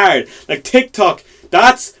 It's hard. Like TikTok,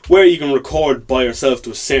 that's where you can record by yourself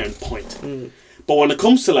to a certain point. But when it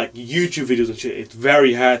comes to like YouTube videos and shit, it's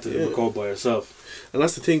very hard to record by yourself. And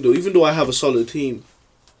that's the thing though, even though I have a solid team,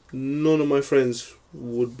 none of my friends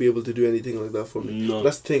would be able to do anything like that for me. No.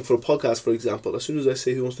 That's the thing, for a podcast, for example, as soon as I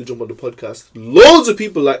say who wants to jump on the podcast, loads of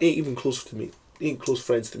people that ain't even close to me, ain't close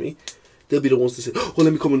friends to me, they'll be the ones to say, oh,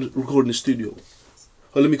 let me come and record in the studio.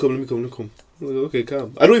 Oh, let me come. I'm like, okay,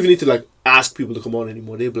 calm. I don't even need to like ask people to come on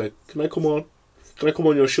anymore. They'll be like, can I come on? Can I come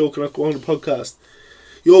on your show? Can I come on the podcast?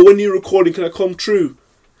 Yo, when you're recording, can I come through?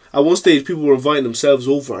 At one stage, people were inviting themselves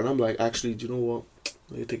over, and I'm like, actually, do you know what?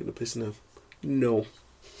 You're taking the piss now. No.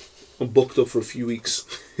 I'm booked up for a few weeks.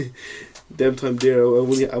 Damn time there.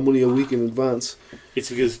 I'm only a week in advance.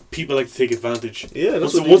 It's because people like to take advantage. Yeah,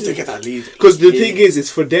 that's once they get that lead. Because the thing is,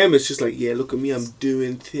 it's for them. It's just like, yeah, look at me, I'm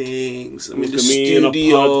doing things. I'm in the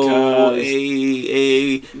studio.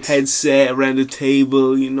 A headset around the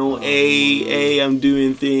table. You know, I'm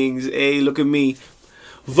doing things. Look at me.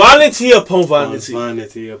 Vanity upon vanity.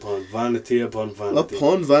 Vanity upon vanity upon vanity.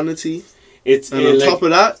 Upon vanity. And on top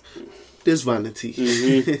of that, there's vanity.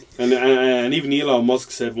 Mm-hmm. and even Elon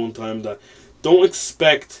Musk said one time that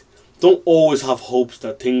don't always have hopes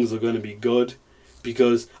that things are going to be good,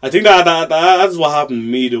 because I think that's what happened to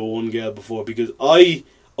me to one girl before, because I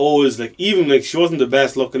always like, even like she wasn't the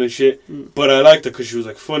best looking and shit, but I liked her because she was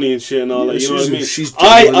like funny and shit and all that, you know what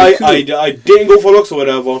I mean? I didn't go for looks or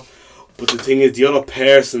whatever, but the thing is, the other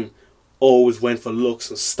person always went for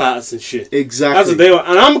looks and status and shit. Exactly. That's what they want.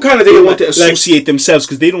 And I'm kind of thinking, they want to associate themselves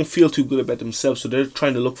because they don't feel too good about themselves, so they're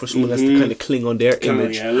trying to look for someone that's to kind of cling on their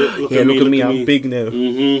image. Look at me, I'm big now.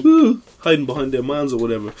 Woo, hiding behind their mans or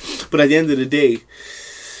whatever. But at the end of the day,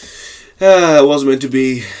 it wasn't meant to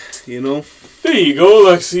be, you know. There you go.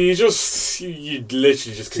 Like, so you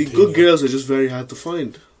literally just see, good girls are just very hard to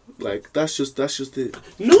find. Like, that's just it.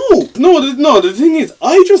 No. The thing is,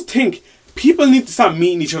 I just think people need to start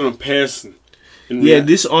meeting each other in person.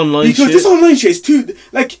 This online shit. Because this online shit is too...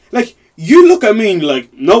 Like, you look at me and you're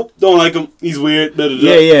like, nope, don't like him, he's weird, blah, blah,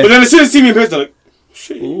 blah. Yeah. But then as soon as you see me in person, they're like,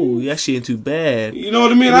 shit. Ooh, you actually ain't too bad. You know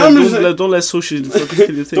what I mean? Don't let social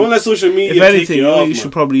media don't let social media if anything, take you off, you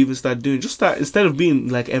should probably even start doing... Just start, instead of being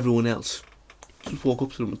like everyone else, just walk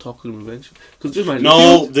up to them and talk to them eventually. Cause the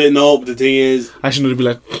thing is... Actually, they'd be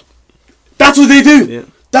like... That's what they do! Yeah.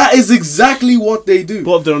 That is exactly what they do.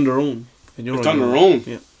 But if they're on their own... And you're on their own.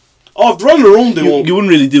 Yeah. Oh, if they're on their own, they won't. You wouldn't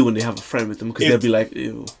really do when they have a friend with them, because they'll be like,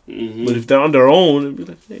 ew. Mm-hmm. But if they're on their own, they'll be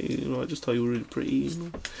like, hey, you know, I just thought you were really pretty, you know.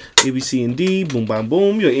 A, B, C, and D, boom, bam,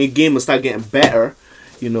 boom. Your game will start getting better,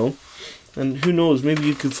 you know. And who knows, maybe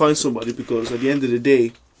you can find somebody, because at the end of the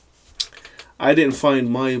day, I didn't find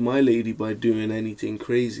my lady by doing anything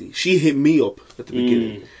crazy. She hit me up at the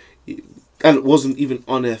beginning. And it wasn't even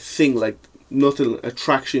on a thing, like, nothing,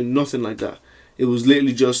 attraction, nothing like that. It was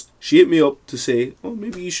literally just, she hit me up to say, oh,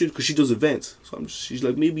 maybe you should, because she does events. So she's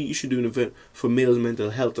like, maybe you should do an event for males' mental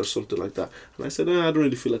health or something like that. And I said, I don't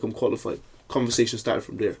really feel like I'm qualified. Conversation started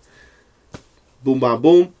from there. Boom, bam,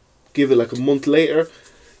 boom. Give it like a month later.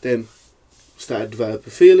 Then started developing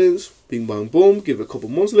feelings. Bing, bang, boom. Give it a couple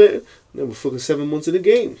months later. And then we're fucking 7 months in the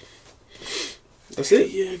game. That's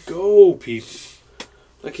it. There you go, people.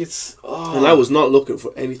 Like, it's... Oh. And I was not looking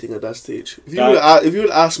for anything at that stage. If you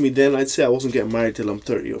would ask me then, I'd say I wasn't getting married till I'm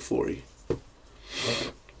 30 or 40.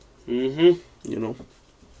 You know?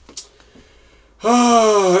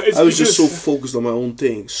 I was just so focused on my own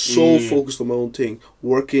thing. Focused on my own thing.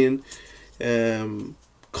 Working,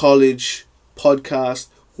 college, podcast,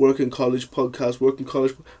 working college, podcast, working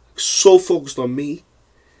college. So focused on me.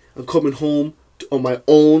 I'm coming home on my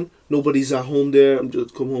own. Nobody's at home there. I'm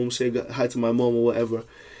just come home, say hi to my mom or whatever.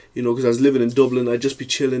 You know, because I was living in Dublin. I'd just be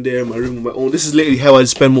chilling there in my room on my own. This is literally how I'd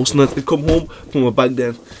spend most of the night. I'd come home, put my bag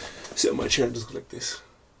down, sit in my chair and just go like this.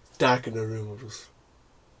 Dark in the room.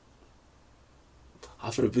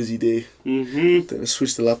 After a busy day. Then I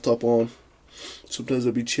switch the laptop on. Sometimes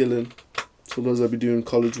I'd be chilling. Sometimes I'd be doing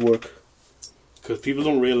college work. Because people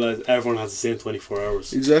don't realise everyone has the same 24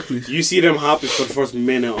 hours. Exactly. You see them happy for the first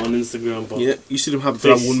minute on Instagram. But yeah, you see them happy for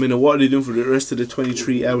that 1 minute. What are they doing for the rest of the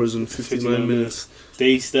 23 hours and 59 minutes?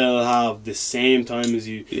 They still have the same time as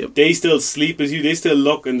you. Yep. They still sleep as you. They still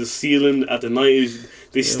look in the ceiling at the night as you.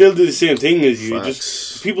 They still do the same thing as you.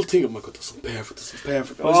 Just people think, oh my god, that's so perfect. That's so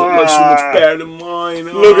perfect. That's so much better than mine.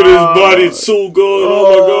 Look at his body, it's so good. Oh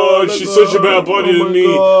my god, she's such a better body than me.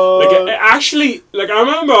 Like actually, like I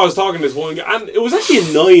remember I was talking to this one guy, and it was actually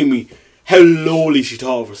annoying me how lowly she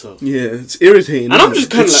thought of herself. Yeah, it's irritating. And I'm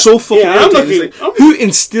just kind of so fucking irritating. Who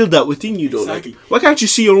instilled that within you, though? Exactly. Like, why can't you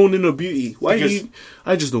see your own inner beauty? Why do you?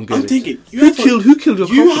 I just don't get it. I'm thinking, who killed your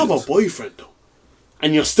confidence? You have a boyfriend though,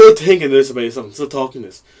 and you're still thinking this about yourself, and still talking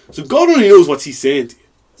this. So God only knows what he's saying to you.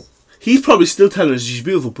 He's probably still telling her she's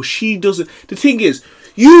beautiful, but she doesn't. The thing is,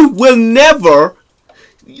 you will never,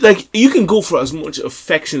 like, you can go for as much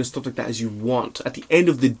affection and stuff like that as you want. At the end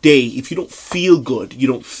of the day, if you don't feel good, you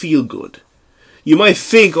don't feel good. You might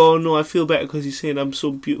think, oh no, I feel better because he's saying I'm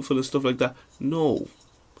so beautiful and stuff like that. No.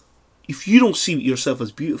 If you don't see yourself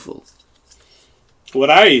as beautiful, what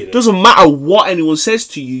are you? Doesn't matter what anyone says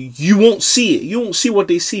to you, you won't see it. You won't see what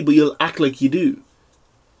they see, but you'll act like you do.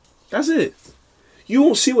 That's it. You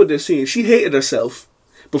won't see what they're seeing. She hated herself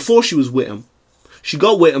before she was with him. She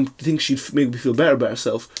got with him to think she'd make me feel better about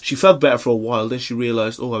herself. She felt better for a while. Then she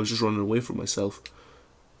realised, oh, I was just running away from myself.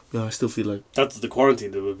 No, I still feel like... That's the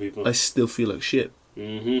quarantine did with people. I still feel like shit.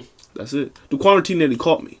 Mm-hmm. That's it. The quarantine nearly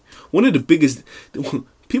caught me. One of the biggest...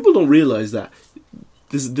 People don't realise that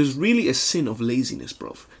there's really a sin of laziness,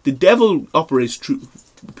 bruv. The devil operates through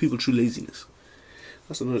people through laziness.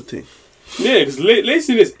 That's another thing. Yeah, because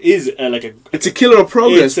laziness is it's a killer of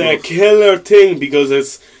progress. It's a killer thing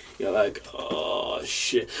because you're like, oh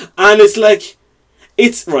shit, and it's like,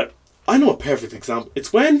 it's right. I know a perfect example.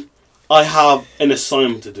 It's when I have an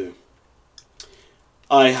assignment to do.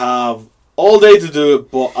 I have all day to do it,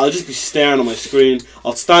 but I'll just be staring at my screen.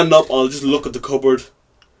 I'll stand up. I'll just look at the cupboard,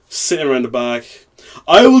 sitting around the back.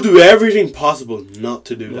 I will do everything possible not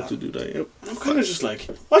to do that. Yep. And I'm kind of just like,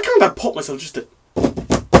 why can't I put myself just to...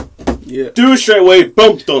 Yeah. Do it straight away,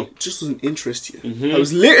 boom, done. It just doesn't interest you. Mm-hmm. I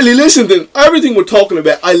was literally listening to everything we're talking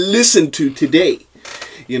about. I listened to today.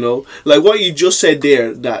 You know, like what you just said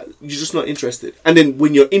there, that you're just not interested. And then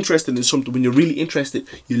when you're interested in something, when you're really interested,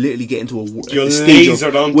 you literally get into a stage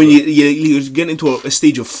of, when you get into a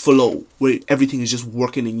stage of flow where everything is just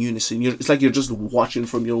working in unison. It's like you're just watching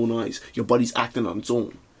from your own eyes. Your body's acting on its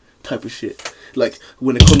own, type of shit. Like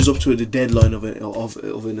when it comes up to the deadline of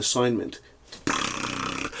an assignment.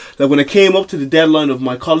 Like when I came up to the deadline of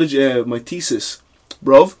my college, my thesis,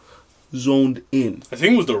 bruv, zoned in. I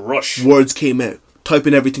think it was the rush. Words came out.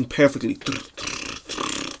 Typing everything perfectly.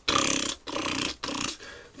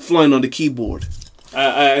 Flying on the keyboard.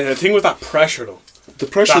 I think it was that pressure though. The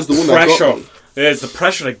pressure is the one that got me. Yeah, it's the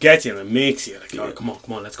pressure that gets you and it makes you like, oh, come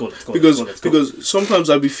on, let's go. Because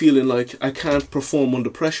sometimes I'd be feeling like I can't perform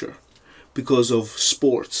under pressure because of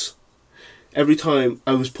sports. Every time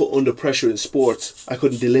I was put under pressure in sports, I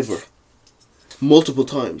couldn't deliver. Multiple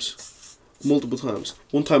times.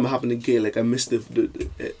 One time it happened in Gaelic. I missed a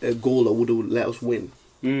goal that would have let us win.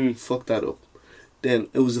 Fuck that up. Then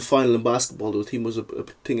it was the final in basketball. The team was a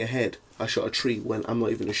thing ahead. I shot a tree when I'm not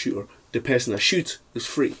even a shooter. The person that shoots is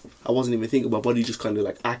free. I wasn't even thinking. My body just kind of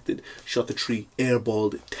like acted. Shot the tree,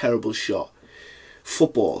 airballed, terrible shot.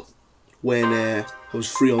 Football, when I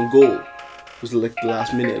was free on goal, it was like the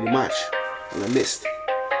last minute of the match, and I missed.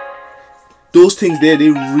 Those things there, they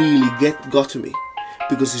really got to me.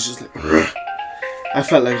 Because it's just like, I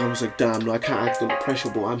felt like I was like, damn, no, I can't act under pressure,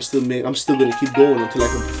 but I'm still gonna keep going until I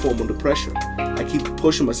can perform under pressure. I keep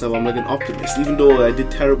pushing myself. I'm like an optimist, even though I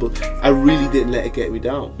did terrible. I really didn't let it get me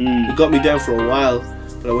down. It got me down for a while,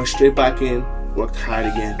 but I went straight back in, worked hard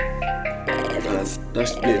again, and that's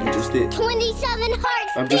literally just it. 27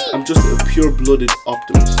 hearts. I'm just a pure-blooded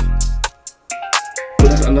optimist.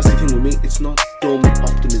 And that's the thing with me, it's not dumb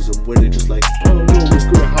optimism where they're just like, oh no, it's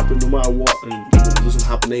gonna happen no matter what, and it doesn't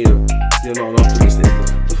happen either. You're not an optimist anymore.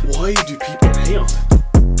 Why do people hate on it?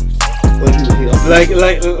 Why do people hate on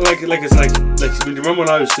it? Like it's like do you remember when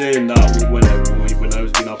I was saying that when I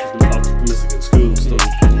was being optimistic in school and stuff?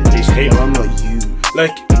 They hate on. I'm not you.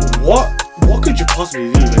 Like what could you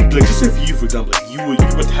possibly do? Like just if you, for example, like you were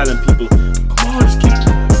telling people, come on, just keep.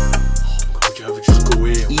 Just go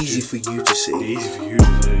away. Easy for you to say. Easy for you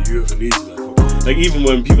to say. You have an easy life. Like even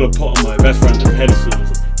when people are putting my best friend on the pedestal,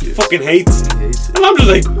 he fucking hates it. And I'm just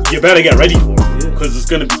like, you better get ready for it, because it's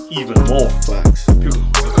gonna be even more. Facts. People,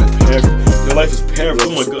 look how perfect. Your life is perfect.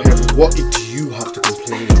 Oh my god. Perfect. What do you have to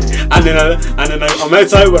complain about? And then I'm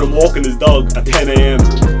outside when I'm walking this dog at 10 a.m.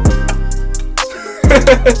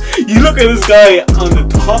 You look at this guy on the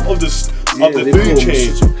top of the food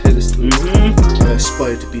chain. I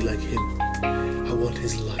aspire to be like him. I want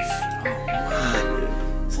his life. Oh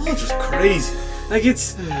man, it's all just crazy. Like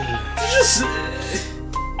it's just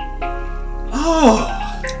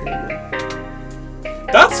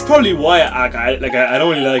That's probably why I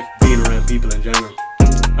don't really like being around people in general.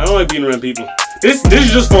 I don't like being around people. This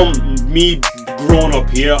is just from me growing up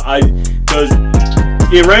here. Because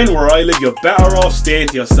around where I live, you're better off staying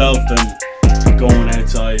to yourself than going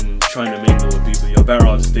outside and trying to mingle with people. You're better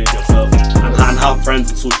off just staying to yourself and have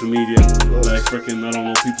friends on social media, like freaking, I don't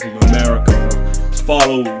know, people from America, or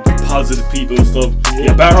follow positive people and stuff.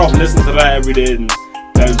 You're better off listening to that every day than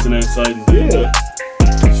bouncing outside and doing that.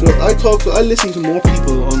 So I listen to more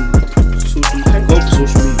people on thank God for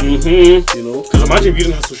social media. Mm-hmm. You know? Because imagine if you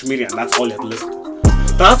didn't have social media and that's all you had to listen to.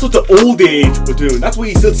 That's what the old age were doing. That's why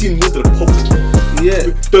you still see them go to the pub.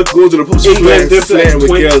 Yeah. Go to the pubs, England, flirting with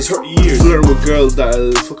 20, girls. 30 years. Flirting with girls that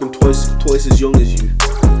are fucking twice as young as you. You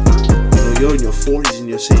know, you're in your 40s and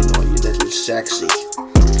you're saying, oh, you're that little sexy.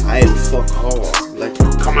 I'll fuck hard. Like,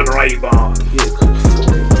 come and ride on. Yeah,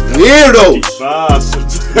 fucking weirdos.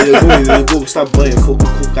 Bastards. They'll go start buying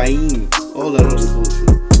fucking cocaine. All that other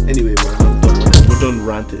bullshit. Anyway, man, I'm done, man. We're done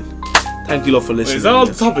ranting. Thank you lot for listening. Wait, is that all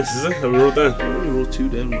the topics, is it, that we wrote down? I only wrote 2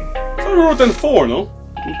 down, man. I thought we wrote down 4, no?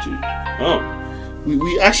 Wrote 2. Oh.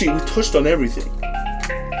 We touched on everything.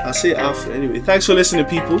 I'll say it after. Anyway, thanks for listening,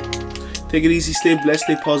 people. Take it easy, stay blessed,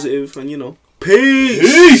 stay positive, and you know,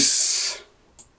 peace.